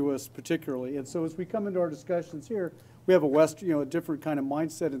known to us particularly. And so as we come into our discussions here, we have a different kind of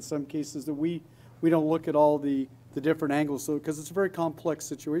mindset in some cases that we don't look at all the different angles, so because it's a very complex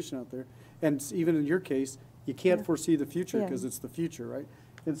situation out there. And even in your case, you can't foresee the future because it's the future, right?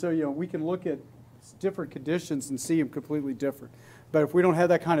 And so, we can look at different conditions and see them completely different. But if we don't have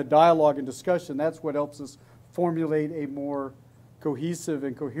that kind of dialogue and discussion, that's what helps us formulate a more cohesive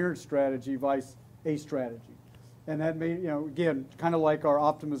and coherent strategy vice a strategy. And that may, again, kind of like our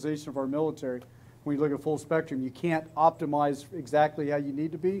optimization of our military. When you look at full spectrum, you can't optimize exactly how you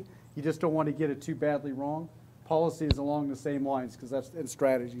need to be. You just don't want to get it too badly wrong. Policy is along the same lines because that's in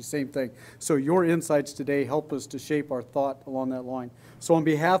strategy, same thing. So your insights today help us to shape our thought along that line. So on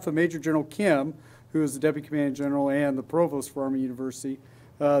behalf of Major General Kim, who is the Deputy Commanding General and the Provost for Army University,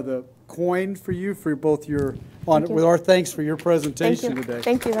 the coin for you for both your with our thanks for your presentation today.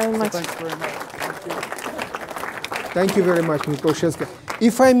 Thank you very much. So thanks very much. Thank you. Thank you very much, Ms. Borshevskaya.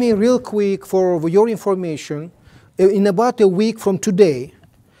 If I may, real quick, for your information, in about a week from today,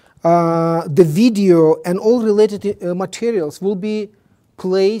 the video and all related materials will be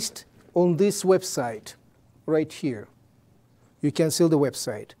placed on this website right here. You can see the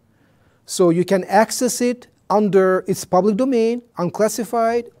website. So you can access it under its public domain,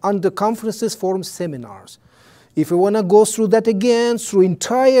 unclassified, under conferences, forums, seminars. If you want to go through that again, through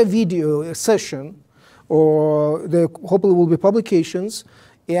entire video session, or hopefully will be publications,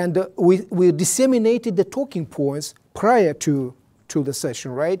 and we disseminated the talking points prior to the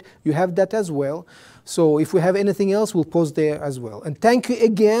session, right? You have that as well. So if we have anything else, we'll post there as well. And thank you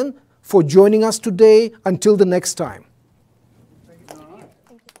again for joining us today. Until the next time.